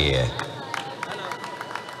Maddie.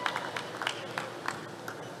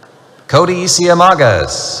 Cody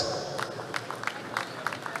Siamagas.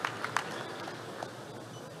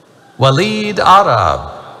 Waleed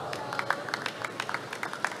Arab.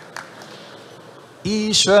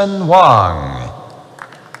 Yishen Wang.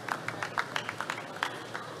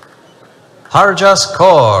 Harjas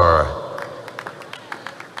Kaur.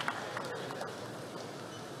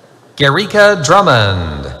 Garika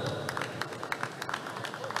Drummond.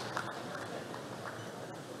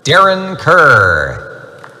 Darren Kerr.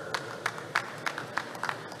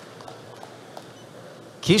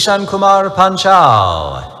 Kishan Kumar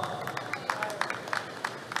Panchal.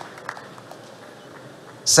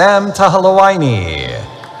 Sam Tahalawaini.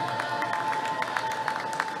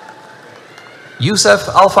 Yusuf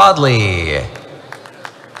Al-Fadli.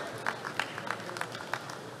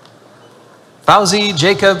 Fauzi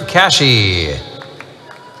Jacob Kashi.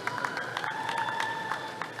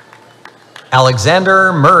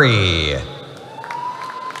 Alexander Murray.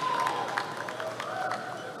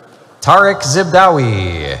 Tariq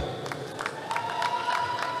Zibdawi.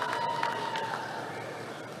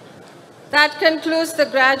 That concludes the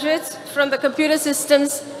graduates from the Computer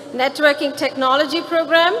Systems Networking Technology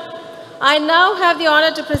program. I now have the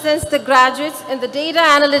honor to present the graduates in the Data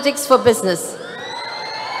Analytics for Business.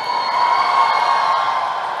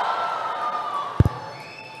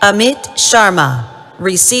 Amit Sharma.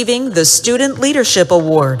 receiving the Student Leadership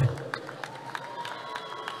Award.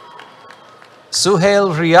 Suhail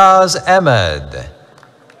Riaz Ahmed.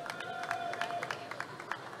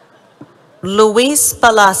 Luis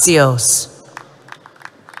Palacios.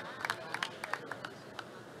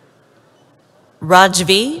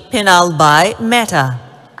 Rajvi Pinalbai Mehta.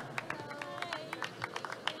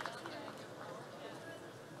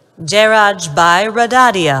 Jairajbai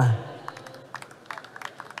Radadia.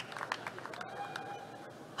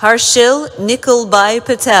 Harshil Nikulbai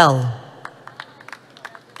Patel.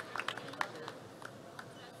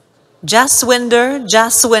 Jaswinder.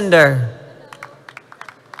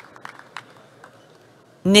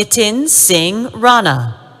 Nitin Singh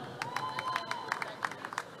Rana.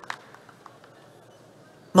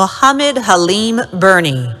 Mohammed Halim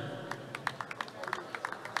Berni.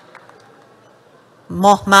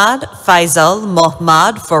 Mohammad Faisal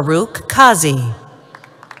Mohammad Farooq Kazi.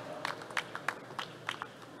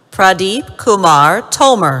 Pradeep Kumar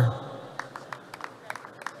Tomer.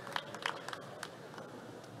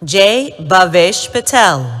 J. Bhavesh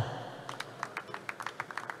Patel.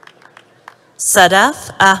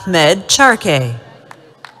 Sadaf Ahmed Charke.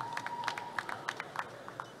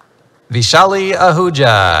 Vishali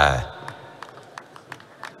Ahuja.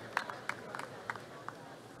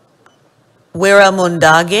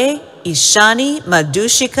 Wiramundage Ishani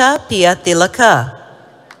Madhushika Piatilaka.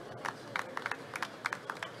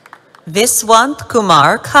 Viswant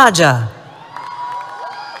Kumar Khaja.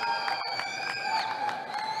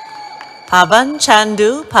 Pavan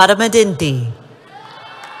Chandu Paramadinti.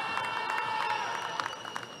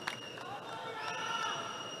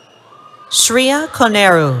 Shriya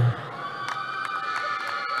Koneru.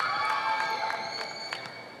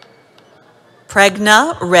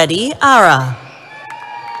 Pregna Reddy Ara.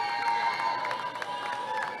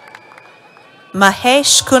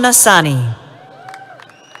 Mahesh Kunasani.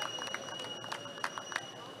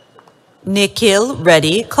 Nikhil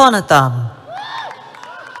Reddy Konatham.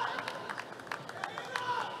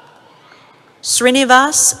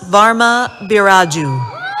 Srinivas Varma Biraju.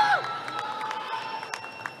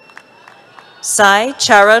 Sai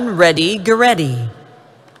Charan Reddy Gireddy.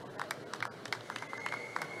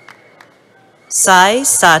 Sai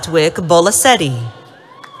Satwik Bolasetti.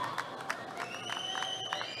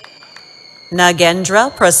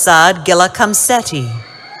 Nagendra Prasad Gilakamseti.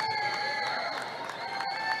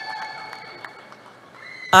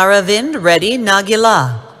 Aravind Reddy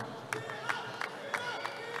Nagila.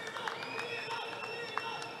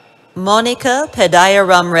 Monica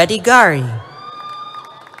Pedayaram Reddy Gari.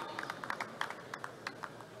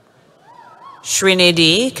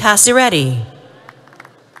 Srinidhi Kasireddy.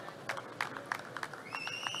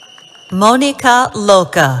 Monica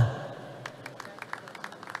Loka.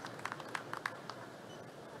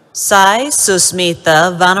 Sai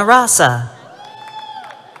Susmitha Vanarasa.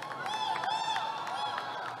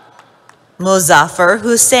 Muzaffar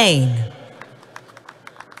Hussain.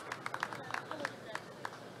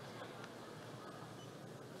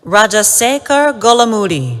 Rajasekar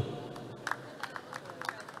Golamudi.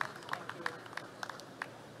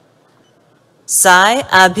 Sai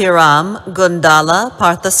Abhiram Gundala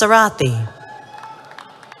Parthasarathi.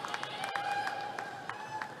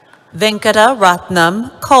 Venkata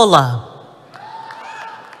Ratnam Kola.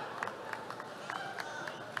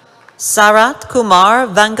 Sarat Kumar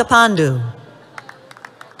Vangapandu.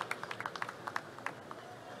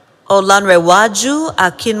 Olanrewaju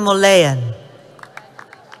Akinmoleyan.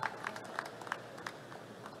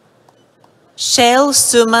 Shail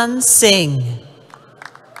Suman Singh.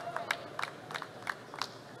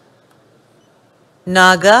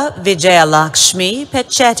 Naga Vijayalakshmi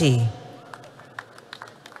Pechetti.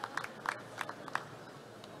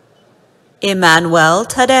 Emmanuel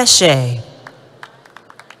Tadeshe.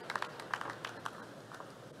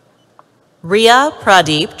 Ria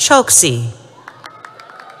Pradeep Choksi.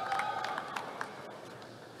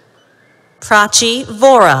 Prachi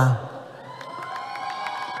Vora.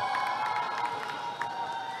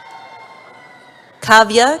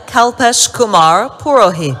 Kavya Kalpesh Kumar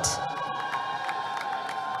Purohit.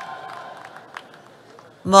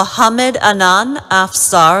 Mohammed Anan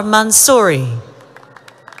Afsar Mansouri.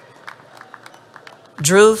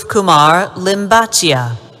 Dhruv Kumar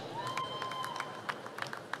Limbachia.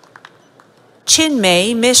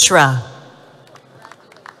 Chinmay Mishra.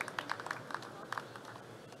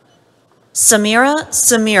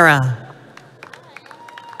 Samira.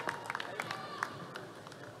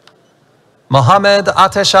 Mohammed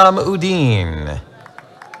Atesham Udin.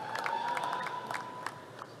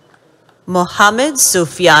 Mohammed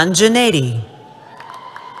Sufyan Junaidi.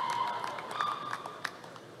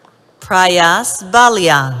 Prayas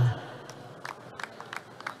Balian.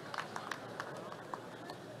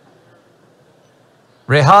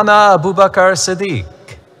 Rehana Abubakar Siddiq.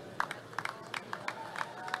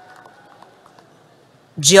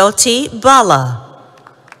 Jyoti Bala.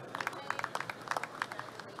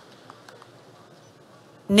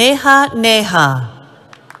 Neha Neha.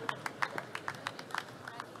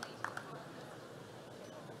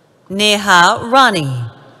 Neha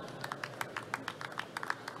Rani.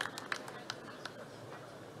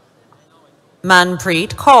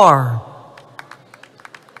 Manpreet Kaur.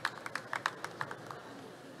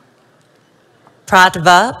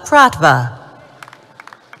 Pratva Pratva.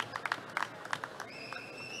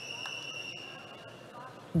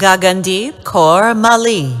 Gagandeep Kaur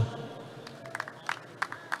Mali.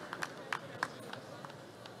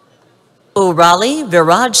 Urali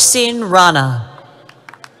Viraj Singh Rana.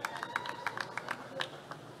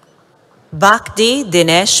 Bhakti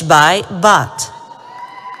Dinesh Bhai Bhatt.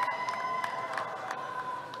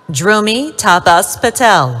 Drumi Tapas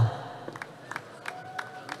Patel.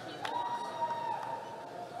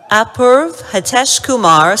 Apurv Hitesh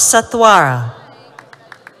Kumar Satwara.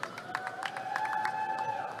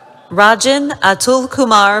 Rajan Atul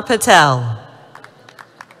Kumar Patel.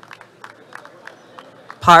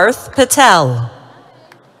 Parth Patel.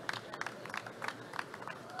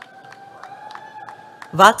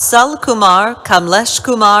 Vatsal Kumar Kamlesh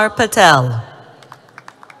Kumar Patel.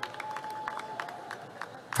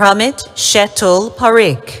 Pramit Shetul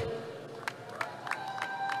Parikh.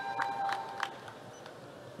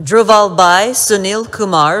 Dhruvalbai Sunil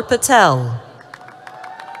Kumar Patel.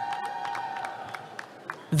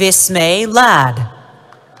 Vismay Lad.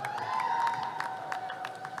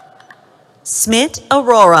 Smit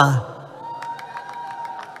Aurora.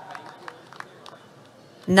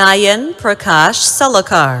 Nayan Prakash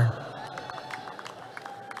Salakar.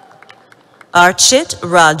 Archit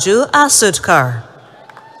Raju Asudkar.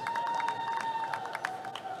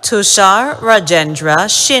 Tushar Rajendra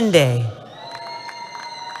Shinde.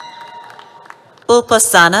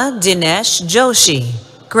 Upasana Dinesh Joshi,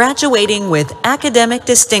 graduating with academic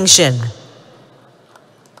distinction.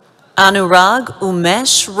 Anurag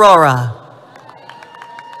Umesh Rora.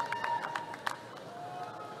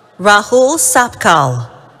 Rahul Sapkal.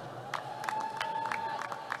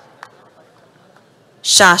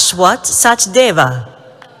 Shashwat Sachdeva.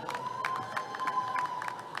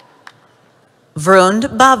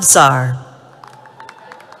 Vrund Bavsar.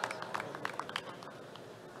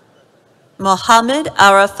 Mohammed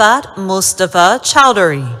Arafat Mustafa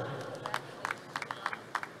Chowdhury.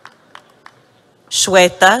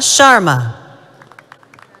 Shweta Sharma.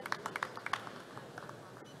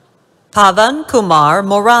 Pavan Kumar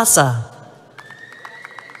Morasa.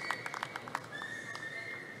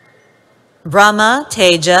 Brahma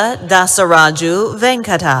Teja Dasaraju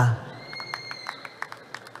Venkata.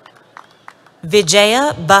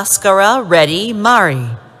 Vijaya Bhaskara Reddy Mari.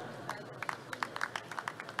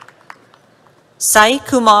 Sai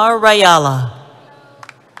Kumar Rayala.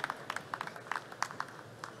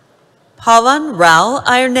 Pavan Rao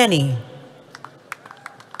Irneni.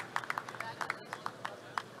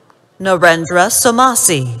 Narendra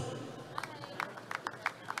Somasi.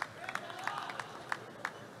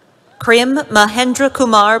 Krim Mahendra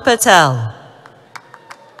Kumar Patel.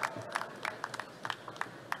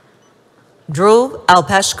 Dhruv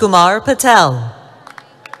Alpesh Kumar Patel.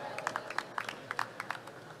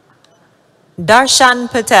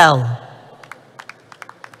 Darshan Patel.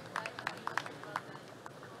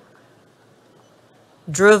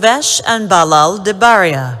 Dhruvesh and Balal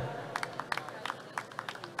Debaria.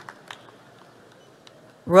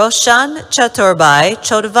 Roshan Chaturbai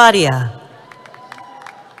Chodavadia.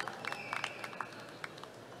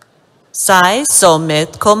 Sai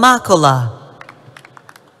Somit Komakula.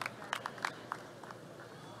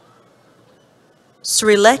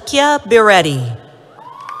 Srilekya Bireddy.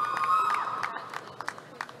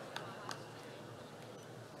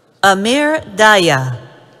 Amir Daya.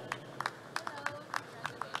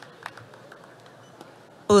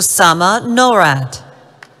 Usama Norat.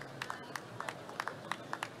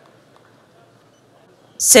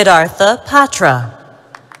 Siddhartha Patra.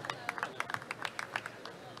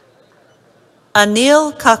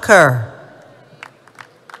 Anil Kakur.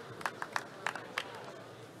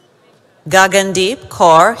 Gagandeep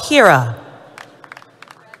Kaur Hira.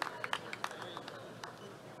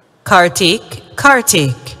 Kartik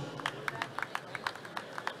Kartik.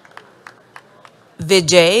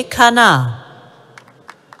 Vijay Khanna.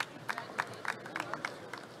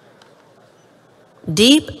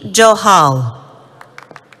 Deep Johal.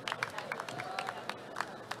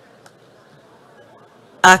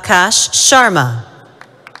 Akash Sharma.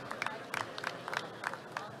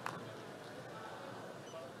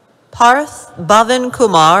 Parth Bhavan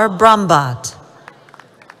Kumar Brahmbat.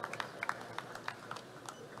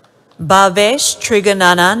 Bhavesh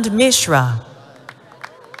Trigananand Mishra.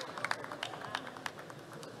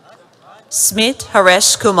 Smit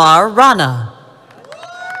Haresh Kumar Rana.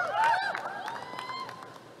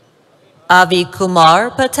 Avi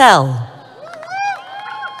Kumar Patel.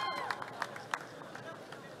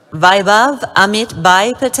 Vaibhav Amit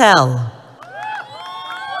Bhai Patel.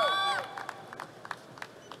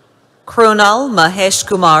 Krunal Mahesh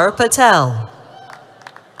Kumar Patel.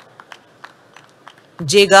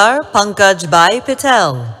 Jigar Pankaj Bhai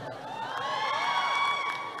Patel.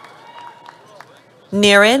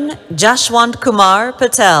 Nirin Jashwant Kumar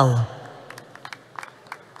Patel.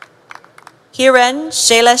 Hiren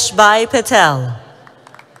Shailesh Bhai Patel.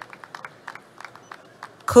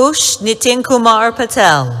 Kush Nitin Kumar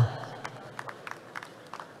Patel.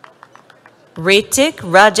 Ritik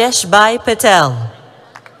Rajesh Bhai Patel.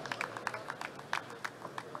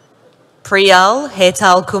 Priyal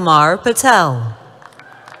Hetal Kumar Patel.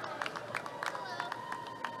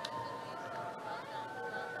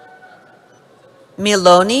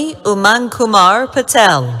 Miloni Umang Kumar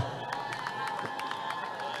Patel.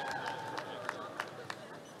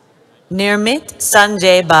 Nirmit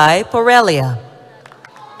Sanjay Bhai Porelia.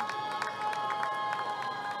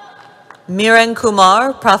 Miran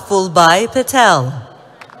Kumar Praful Bhai Patel.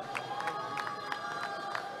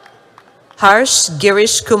 Harsh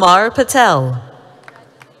Girish Kumar Patel.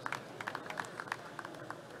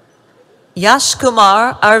 Yash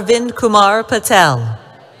Kumar Arvind Kumar Patel.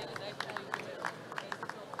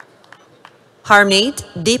 Harmeet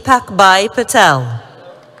Deepak Bhai Patel.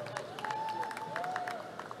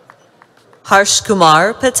 Harsh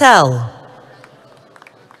Kumar Patel.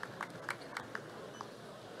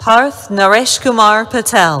 Parth Naresh Kumar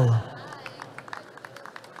Patel.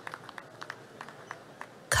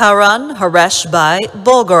 Karan Haresh Bhai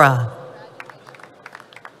Bolgara.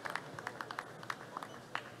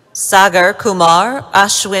 Sagar Kumar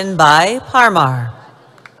Ashwin Bhai Parmar.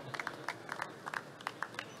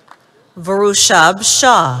 Varushab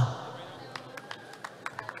Shah.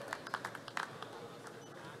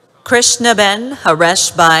 Krishnaben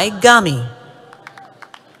Haresh Bhai Gami.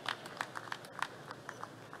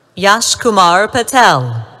 Yash Kumar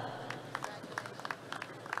Patel.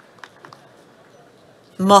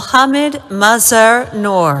 Mohammed Mazhar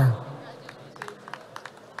Noor.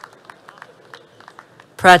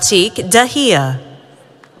 Pratik Dahiya.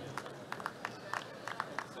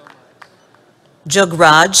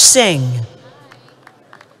 Jugraj Singh.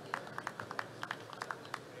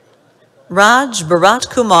 Raj Bharat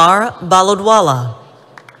Kumar Balodwala.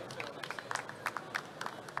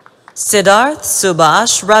 Siddharth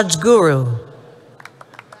Subhash Rajguru.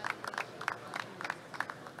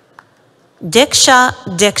 Diksha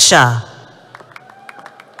Diksha.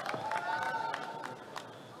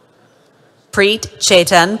 Preet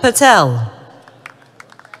Chetan Patel.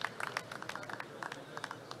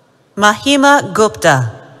 Mahima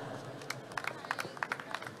Gupta.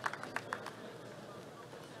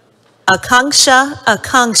 Akanksha.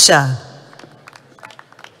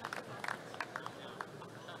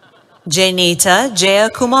 Janita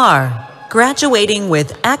Jayakumar, graduating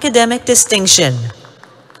with academic distinction.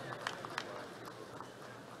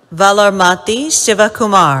 Valarmati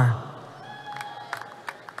Shivakumar.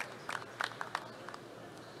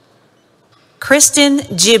 Kristen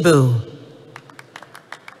Jibu.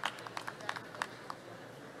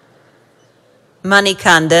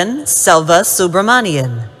 Manikandan Selva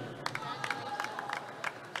Subramanian.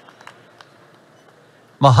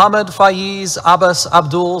 Muhammad Faiz Abbas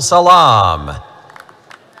Abdul Salam.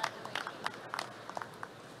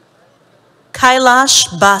 Kailash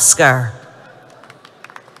Bhaskar.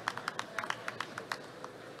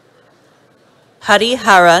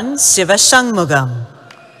 Hariharan Sivasangmugam.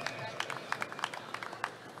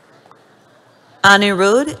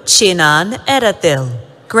 Anirudh Chinan Edathil,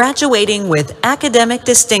 graduating with academic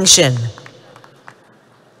distinction.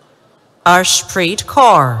 Arshpreet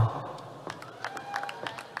Kaur.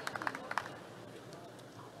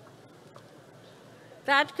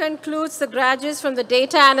 That concludes the graduates from the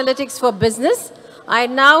Data Analytics for Business. I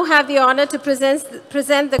now have the honor to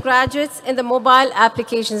present the graduates in the Mobile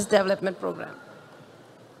Applications Development Program.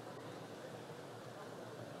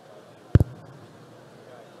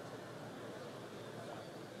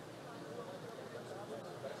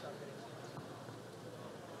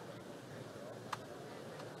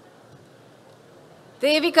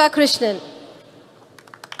 Devika Krishnan.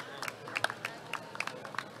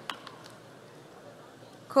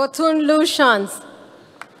 Kotun Lu Shans.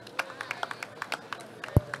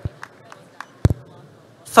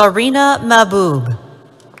 Farina Mahbub.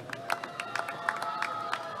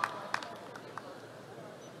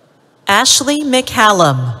 Ashley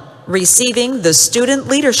McCallum, receiving the Student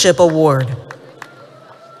Leadership Award.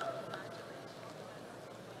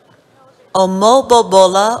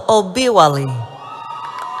 Omobobola Obiwali.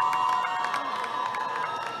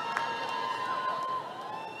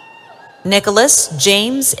 Nicholas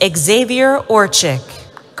James Xavier Orchik,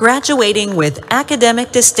 graduating with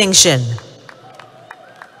academic distinction.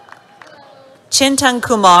 Chintan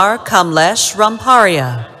Kumar Kamlesh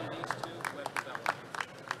Ramparia.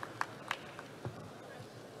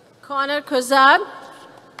 Connor Kozad.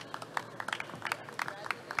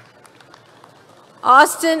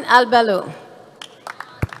 Austin Albello.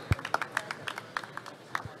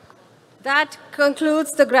 That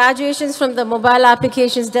concludes the graduations from the Mobile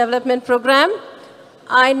Applications Development Program.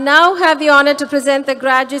 I now have the honor to present the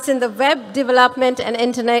graduates in the Web Development and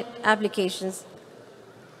Internet Applications.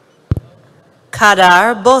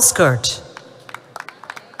 Kadar Boskert.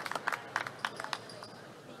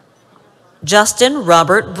 Justin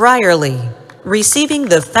Robert Brierly, receiving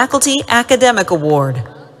the Faculty Academic Award.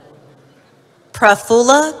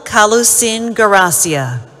 Prafula Kalusin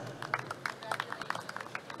Garasia.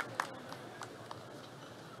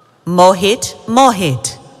 Mohit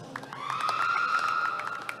Mohit.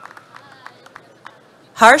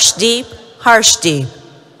 Harshdeep Harshdeep.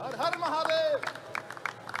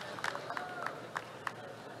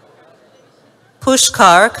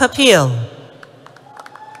 Pushkar Kapil.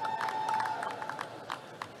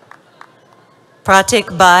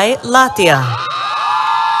 Pratik Bhai Latia.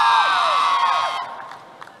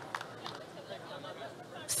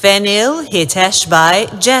 Fenil Hitesh Bhai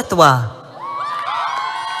Jetwa.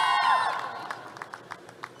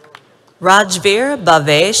 Rajveer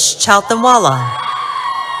Bhavesh Chautamwala.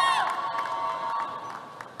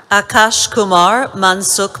 Akash Kumar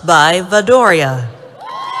Mansukh Bhai Vadoria.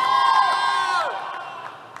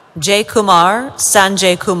 Jay Kumar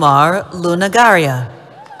Sanjay Kumar Lunagaria.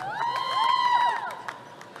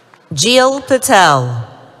 Jeel Patel.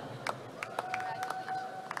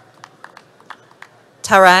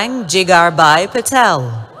 Tarang Jigar Bhai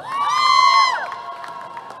Patel.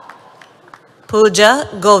 Pooja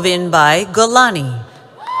Govind Bhai Golani.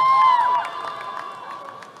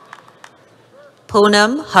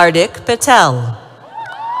 Poonam Hardik Patel.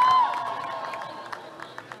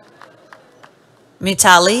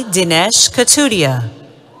 Mitali Dinesh Katudia.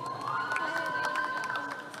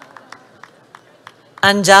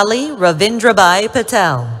 Anjali Ravindrabai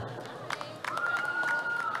Patel.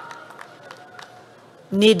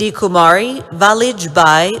 Nidhi Kumari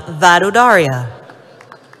Valijbai Vadudaria.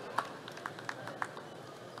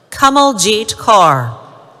 Kamaljit Kaur.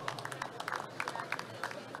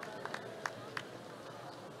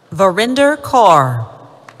 Varinder Kaur.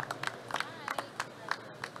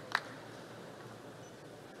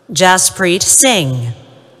 Jaspreet Singh.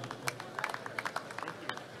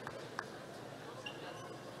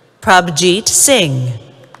 Prabjit Singh.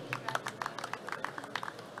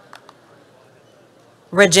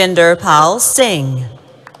 Rajinder Pal Singh.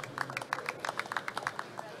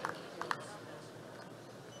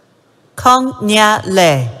 Kong Nya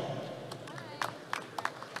Le.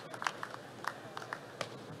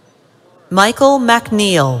 Michael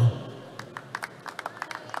McNeil.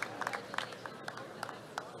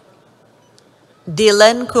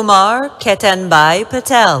 Dilan Kumar Ketanbai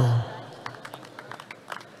Patel.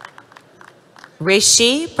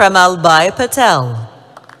 Rishi Pramalbai Patel.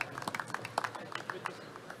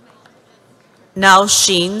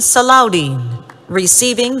 Nausheen Salaudin,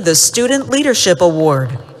 receiving the Student Leadership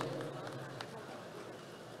Award.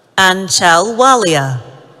 Anchal Walia.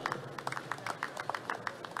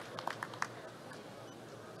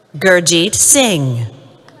 Gurjeet Singh.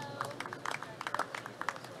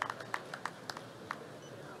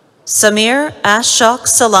 Samir Ashok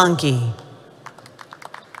Solanki.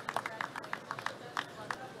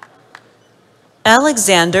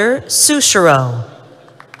 Alexander Sushiro.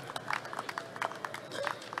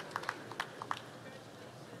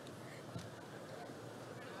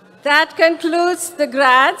 That concludes the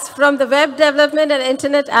grads from the Web Development and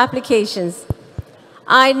Internet Applications.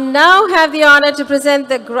 I now have the honor to present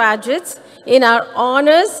the graduates in our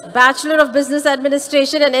honors Bachelor of Business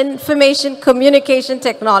Administration and Information Communication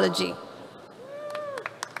Technology.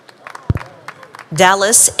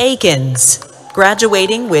 Dallas Akins,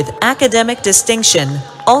 graduating with academic distinction,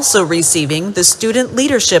 also receiving the Student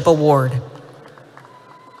Leadership Award.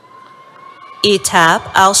 Itab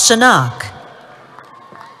Al-Shanak.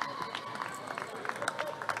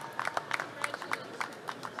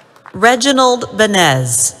 Reginald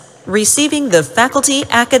Benez, receiving the Faculty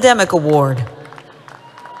Academic Award.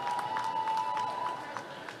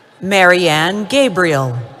 Marianne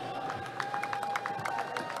Gabriel.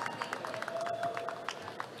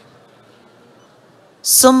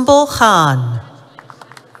 Sumbul Khan.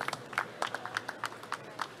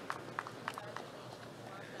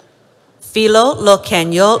 Philo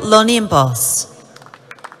Loqueño Lonimpos.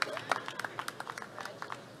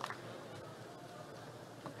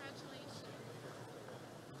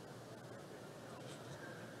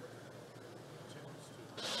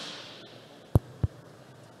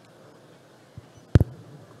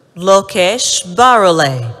 Lokesh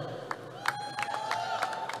Barole.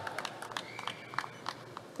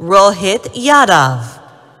 Rohit Yadav.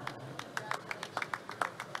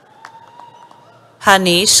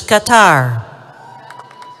 Hanish Qatar.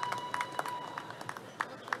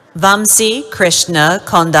 Vamsi Krishna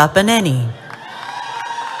Kondapaneni.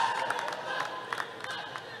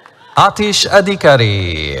 Atish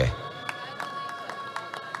Adhikari.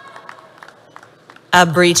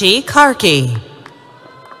 Abriti Karki.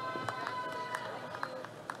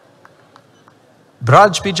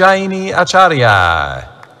 Braj Bijaini Acharya.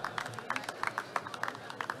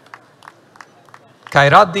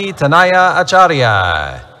 Kairaddi Tanaya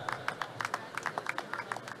Acharya.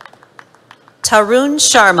 Tarun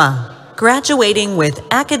Sharma, graduating with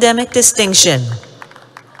academic distinction.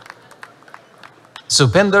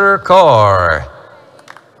 Supinder Kaur.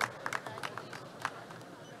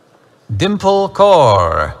 Dimple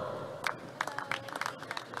Kaur.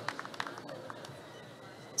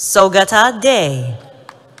 Sogata Day.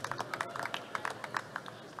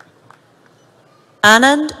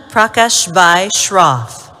 Anand Prakashbhai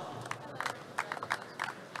Shroff.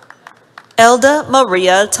 Elda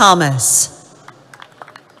Maria Thomas.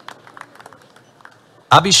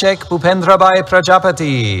 Abhishek Bhupendrabhai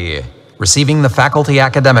Prajapati, receiving the Faculty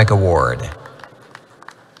Academic Award.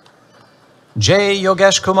 J.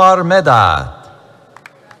 Yogesh Kumar Mehta.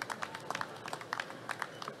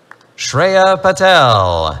 Shreya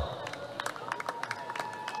Patel.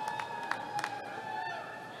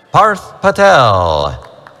 Parth Patel.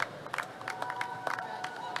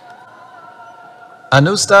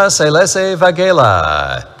 Anusta Selese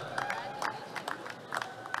Vagela.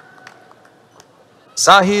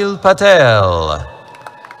 Sahil Patel.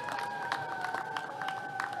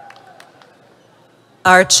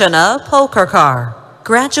 Archana Pokarkar,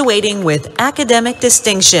 graduating with academic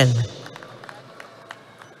distinction.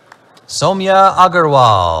 Somya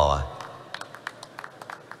Agarwal.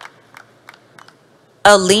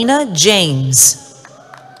 Alina James.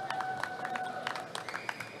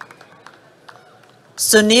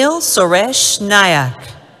 Sunil Suresh Nayak.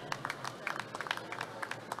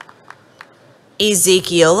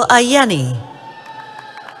 Ezekiel Ayeni.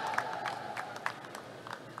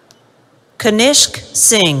 Kanishk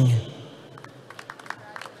Singh.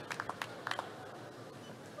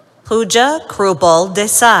 Pooja Krupal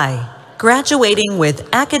Desai, graduating with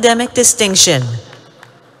academic distinction.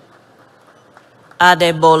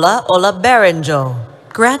 Adebola Olaberenjo,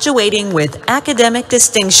 graduating with academic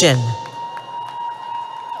distinction.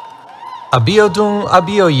 Abiodun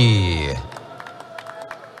Abioyi.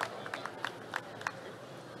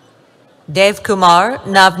 Dev Kumar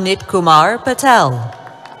Navnit Kumar Patel.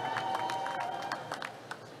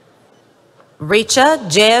 Richa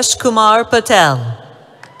Jayesh Kumar Patel.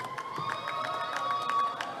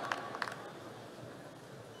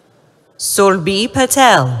 Surbi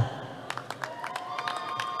Patel.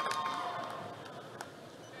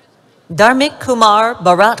 Dharmik Kumar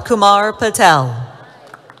Bharat Kumar Patel.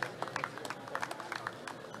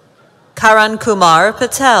 Karan Kumar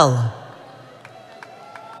Patel.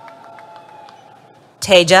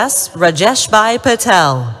 Tejas Rajeshbhai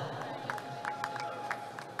Patel.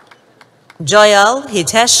 Joyal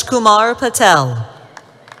Hitesh Kumar Patel.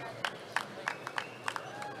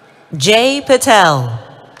 Jay Patel.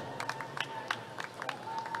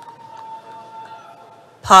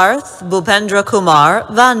 Parth Bhupendra Kumar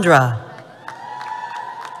Vandra.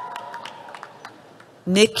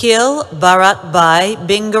 Nikhil Bharatbhai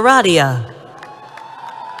Bingaradia.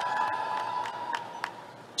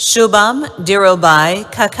 Shubham Dhirubhai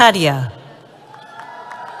Kakadia.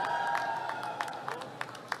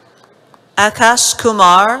 Akash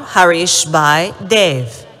Kumar Harishbhai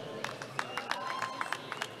Dev.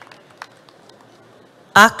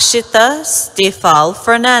 Akshita Stifal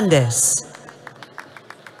Fernandez.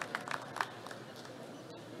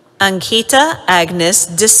 Ankita Agnes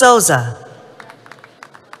De Souza.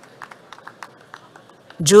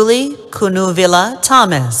 Julie Kunuvila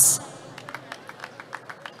Thomas.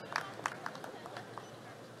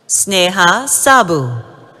 Sneha Sabu.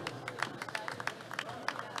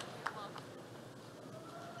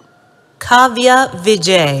 Kavya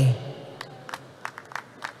Vijay.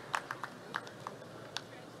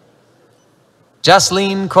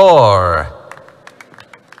 Jasleen Kaur.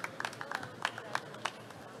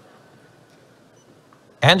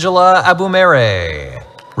 Angela Abumere,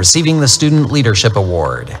 receiving the Student Leadership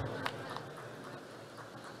Award.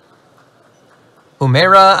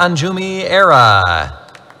 Humaira Anjumi Era.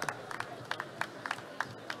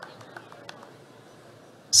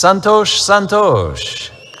 Santosh Santosh,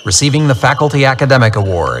 receiving the Faculty Academic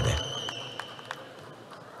Award.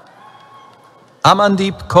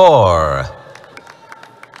 Amandeep Kaur.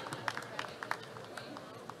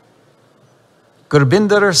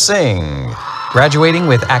 Gurbinder Singh, graduating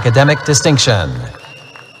with academic distinction.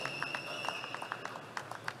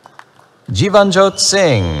 Jivanjot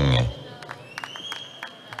Singh.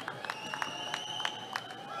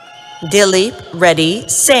 Dilip Reddy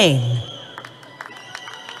Singh.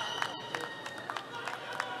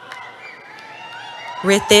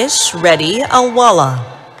 Ritesh Reddy Alwala.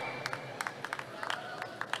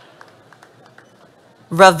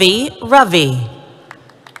 Ravi.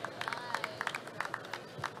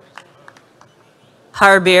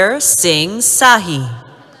 Harbir Singh Sahi.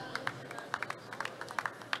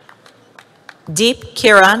 Deep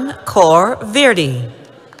Kiran Kaur Virdi.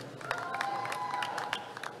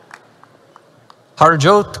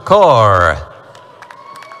 Harjot Kaur.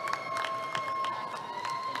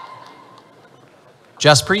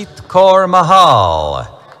 Jaspreet Kaur Mahal.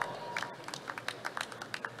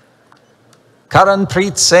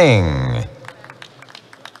 Karanpreet Singh.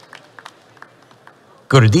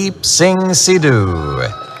 Gurdeep Singh Sidhu.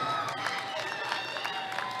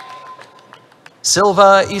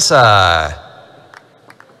 Silva Isa.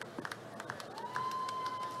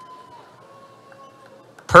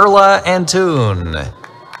 Perla Antun.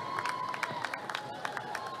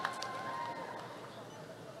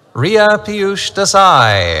 Ria Piyush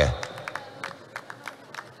Desai.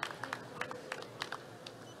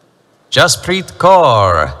 Jaspreet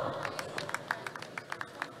Kaur.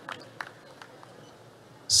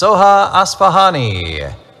 Soha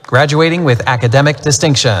Asfahani, graduating with academic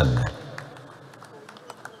distinction.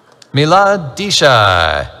 Milad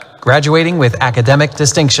Disha, graduating with academic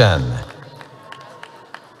distinction.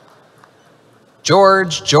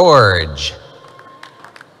 George.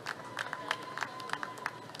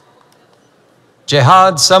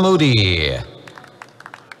 Jihad Samudi.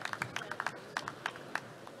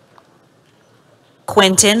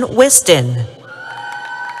 Quentin Whiston.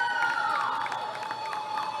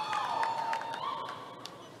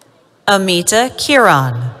 Amita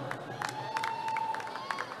Kiran.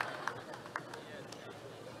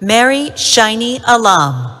 Mary Shiny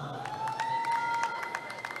Alam.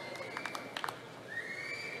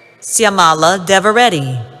 Syamala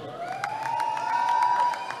Devareddy.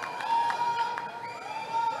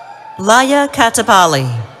 Laya Katapali.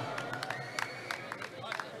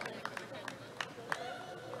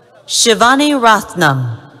 Shivani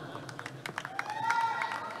Rathnam.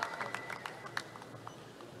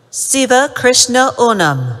 Siva Krishna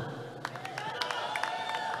Onam.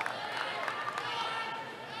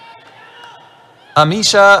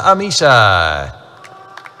 Amisha.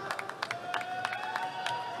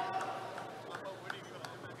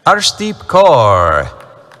 Arshdeep Kaur.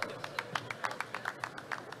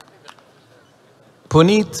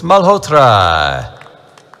 Puneet Malhotra.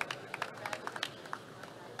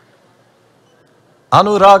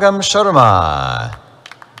 Anuragam Sharma.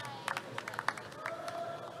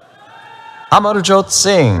 Amarjot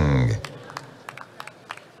Singh.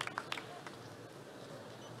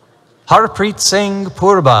 Harpreet Singh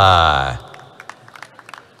Purba.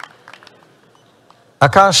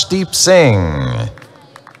 Akashdeep Singh.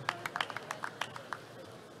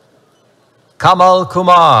 Kamal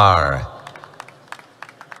Kumar.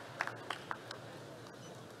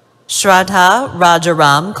 Shraddha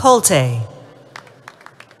Rajaram Kolte.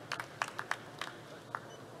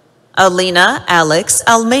 Alina Alex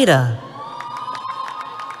Almeida.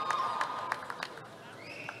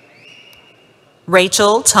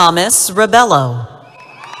 Rachel Thomas Rebello.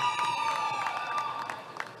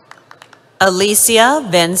 Alicia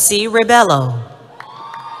Venci Rebello.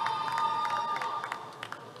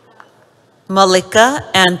 Malika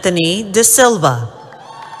Anthony De Silva.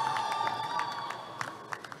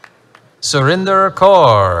 Surinder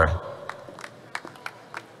Kaur.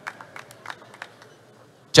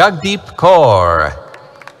 Jagdeep Kaur.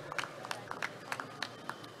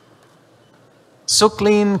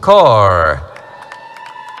 Suklin Kaur.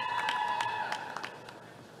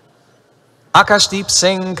 Akashdeep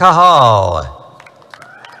Singh Kahal.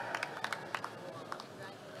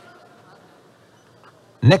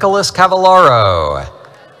 Nicholas Cavallaro.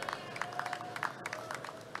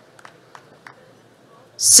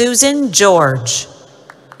 Susan George.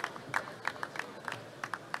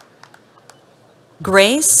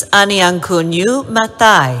 Grace Aniankunyu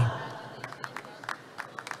Mathai.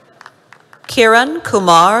 Kiran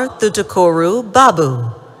Kumar Thutukuru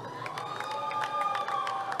Babu.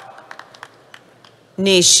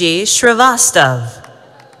 Nishi Srivastav.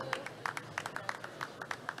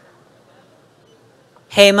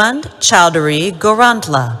 Hemant Chowdhury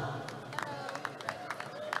Gorantla.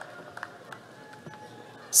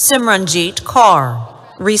 Simranjeet Kaur,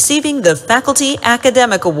 receiving the Faculty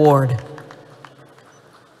Academic Award.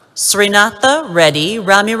 Srinatha Reddy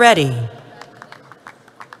Ramireddy.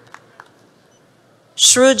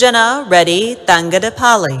 Shrujana Reddy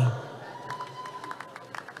Tangadapalli.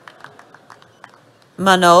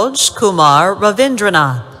 Manoj Kumar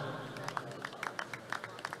Ravindranath.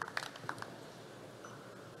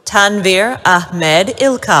 Tanvir Ahmed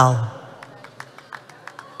Ilkal.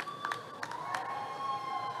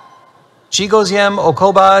 Chigoziem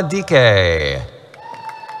Okoba Dike.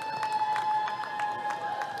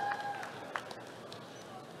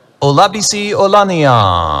 Olabisi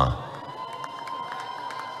Olania.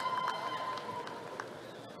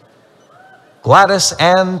 Gladys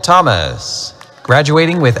Ann Thomas,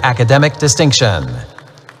 graduating with academic distinction.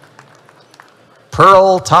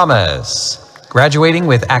 Pearl Thomas, graduating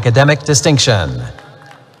with academic distinction.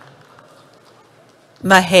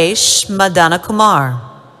 Mahesh Madana Kumar.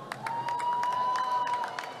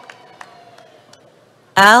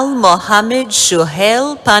 Al Mohammed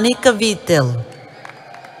Shuhail Panikavitil.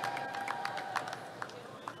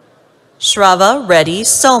 Shrava Reddy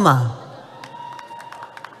Soma.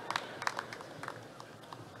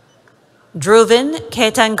 Dhruvin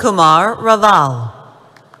Ketan Kumar Raval.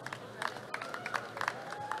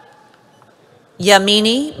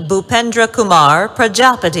 Yamini Bhupendra Kumar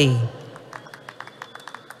Prajapati.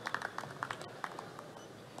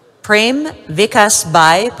 Prem Vikas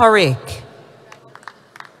Bai Parikh.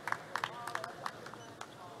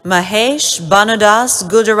 Mahesh Banudas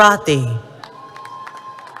Gujarati.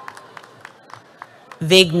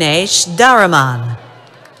 Vignesh Daraman.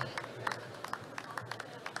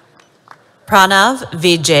 Pranav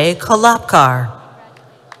Vijay Kolapkar.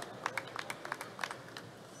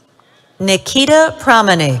 Nikita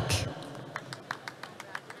Pramanik.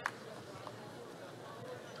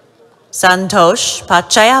 Santosh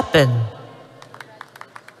Pachayapan.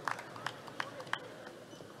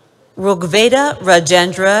 Rugveda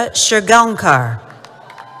Rajendra Shirgaonkar.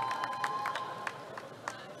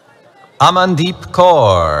 Amandeep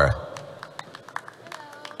Kaur.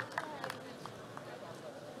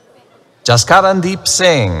 Jaskarandeep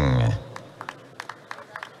Singh.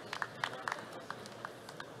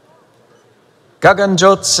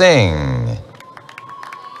 Gaganjot Singh.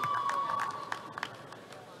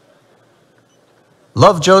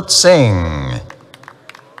 Lovejot Singh.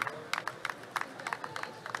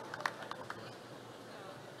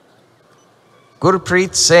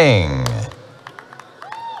 Gurpreet Singh.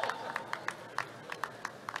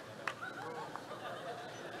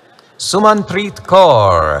 Sumanpreet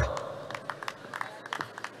Kaur.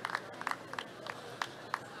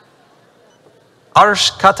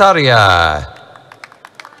 Arsh Kataria.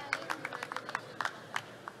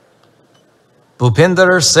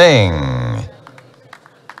 Bhupinder Singh.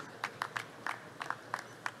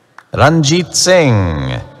 Ranjit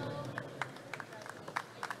Singh.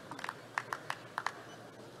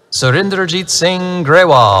 Surinderjit Singh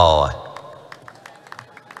Grewal.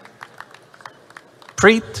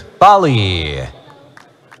 Preet Bali.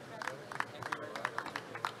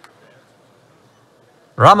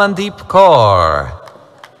 Ramandeep Kaur.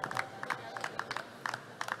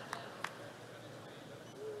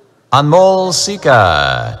 Anmol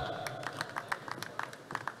Sika.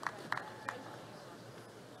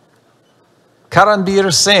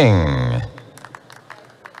 Karanbir Singh.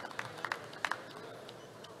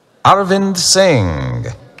 Arvind Singh.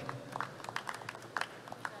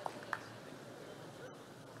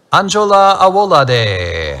 Anjola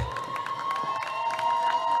Awolade.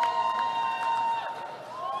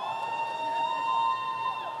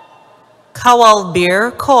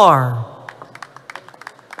 Kawalbir Kaur.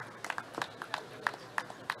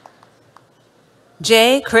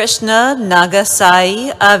 J. Krishna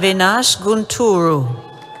Nagasai Avinash Gunturu.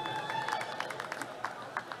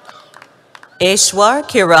 Eshwar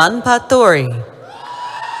Kiran Paturi.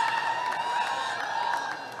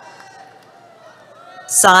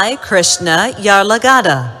 Sai Krishna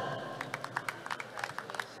Yarlagada.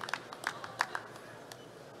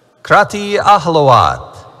 Krati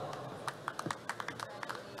Ahlawat,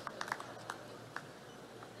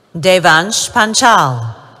 Devansh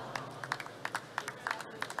Panchal,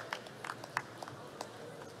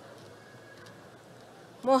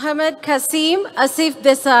 Mohammed Kasim Asif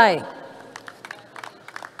Desai,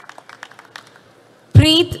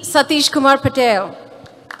 Preet Satish Kumar Patel,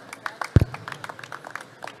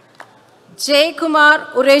 Jay Kumar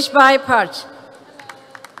Uresh Bhai Parch,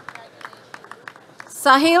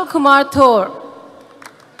 Sahil Kumar Thor,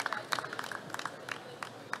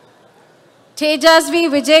 Tejasvi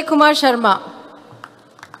Vijay Kumar Sharma,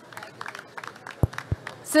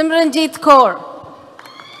 Simranjeet Kaur,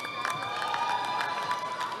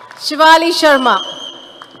 Shivali Sharma,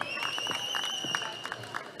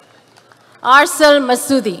 Arsal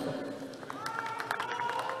Masoodi.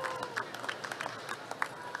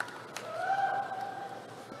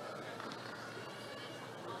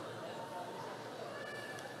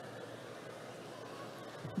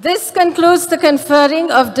 This concludes the conferring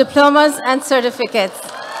of diplomas and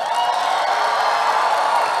certificates.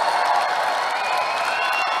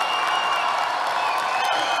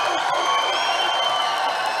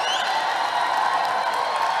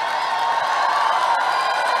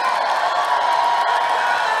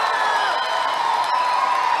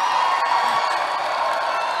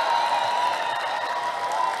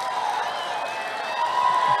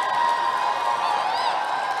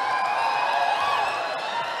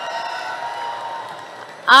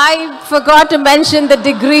 I forgot to mention the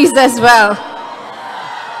degrees as well.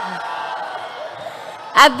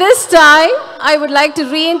 At this time, I would like to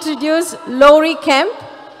reintroduce Lori Kemp,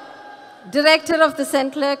 Director of the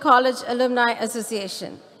St. Clair College Alumni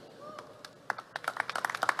Association.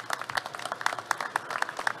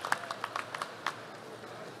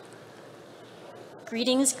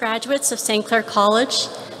 Greetings, graduates of St. Clair College,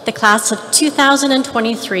 the class of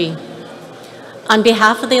 2023. On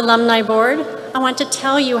behalf of the Alumni Board, I want to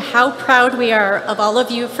tell you how proud we are of all of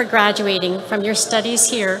you for graduating from your studies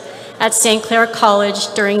here at St. Clair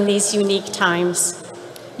College during these unique times.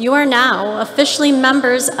 You are now officially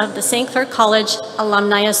members of the St. Clair College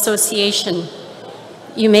Alumni Association.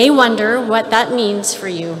 You may wonder what that means for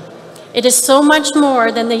you. It is so much more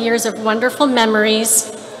than the years of wonderful memories,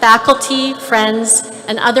 faculty, friends,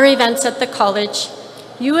 and other events at the college.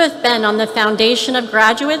 You have been on the foundation of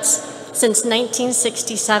graduates since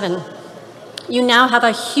 1967. You now have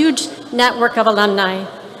a huge network of alumni.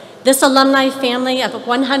 This alumni family of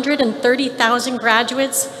 130,000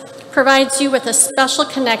 graduates provides you with a special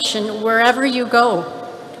connection wherever you go.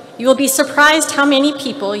 You will be surprised how many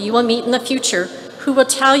people you will meet in the future who will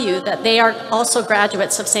tell you that they are also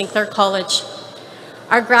graduates of St. Clair College.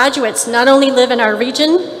 Our graduates not only live in our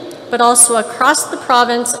region, but also across the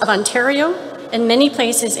province of Ontario and many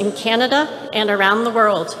places in Canada and around the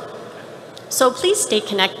world. So please stay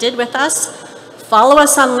connected with us. Follow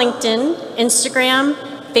us on LinkedIn, Instagram,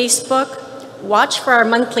 Facebook. Watch for our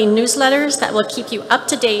monthly newsletters that will keep you up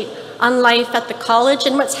to date on life at the college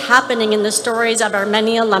and what's happening in the stories of our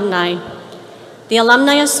many alumni. The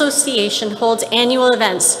Alumni Association holds annual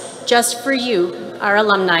events just for you, our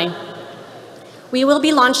alumni. We will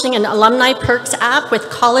be launching an Alumni Perks app with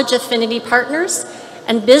college affinity partners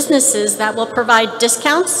and businesses that will provide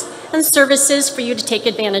discounts and services for you to take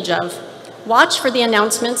advantage of. Watch for the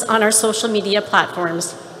announcements on our social media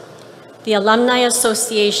platforms. The Alumni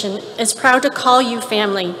Association is proud to call you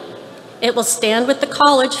family. It will stand with the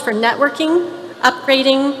college for networking,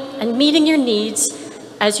 upgrading, and meeting your needs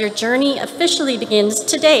as your journey officially begins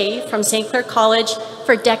today from St. Clair College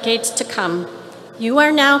for decades to come. You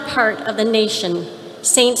are now part of the nation,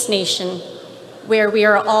 Saints Nation, where we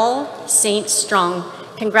are all Saints strong.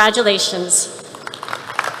 Congratulations.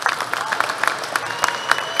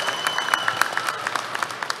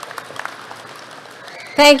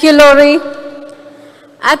 Thank you, Lori.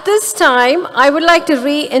 At this time, I would like to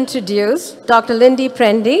reintroduce Dr. Lindy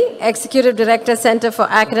Prendy, Executive Director, Center for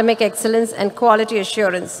Academic Excellence and Quality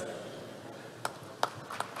Assurance.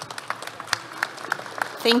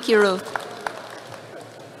 Thank you, Ruth.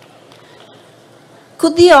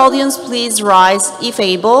 Could the audience please rise, if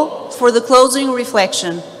able, for the closing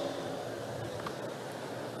reflection?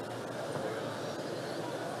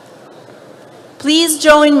 Please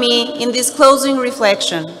join me in this closing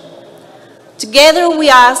reflection. Together we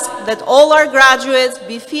ask that all our graduates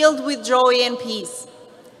be filled with joy and peace.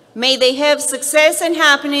 May they have success and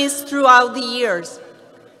happiness throughout the years.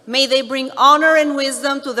 May they bring honor and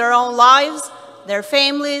wisdom to their own lives, their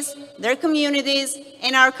families, their communities,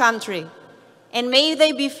 and our country. And may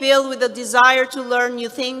they be filled with a desire to learn new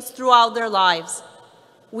things throughout their lives.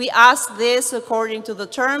 We ask this according to the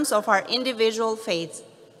terms of our individual faiths.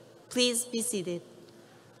 Please be seated.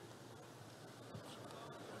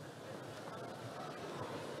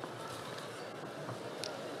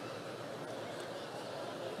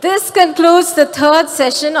 This concludes the third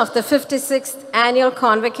session of the 56th Annual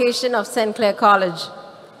Convocation of St. Clair College.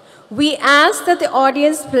 We ask that the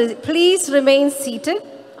audience please remain seated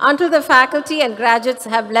until the faculty and graduates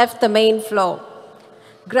have left the main floor.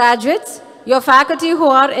 Graduates, your faculty who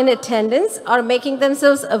are in attendance are making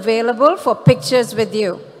themselves available for pictures with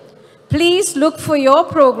you. Please look for your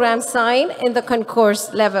program sign in the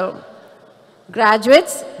concourse level.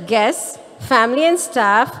 Graduates, guests, family and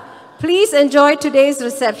staff, please enjoy today's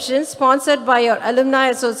reception sponsored by your Alumni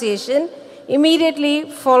Association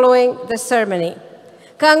immediately following the ceremony.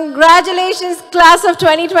 Congratulations, class of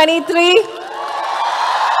 2023.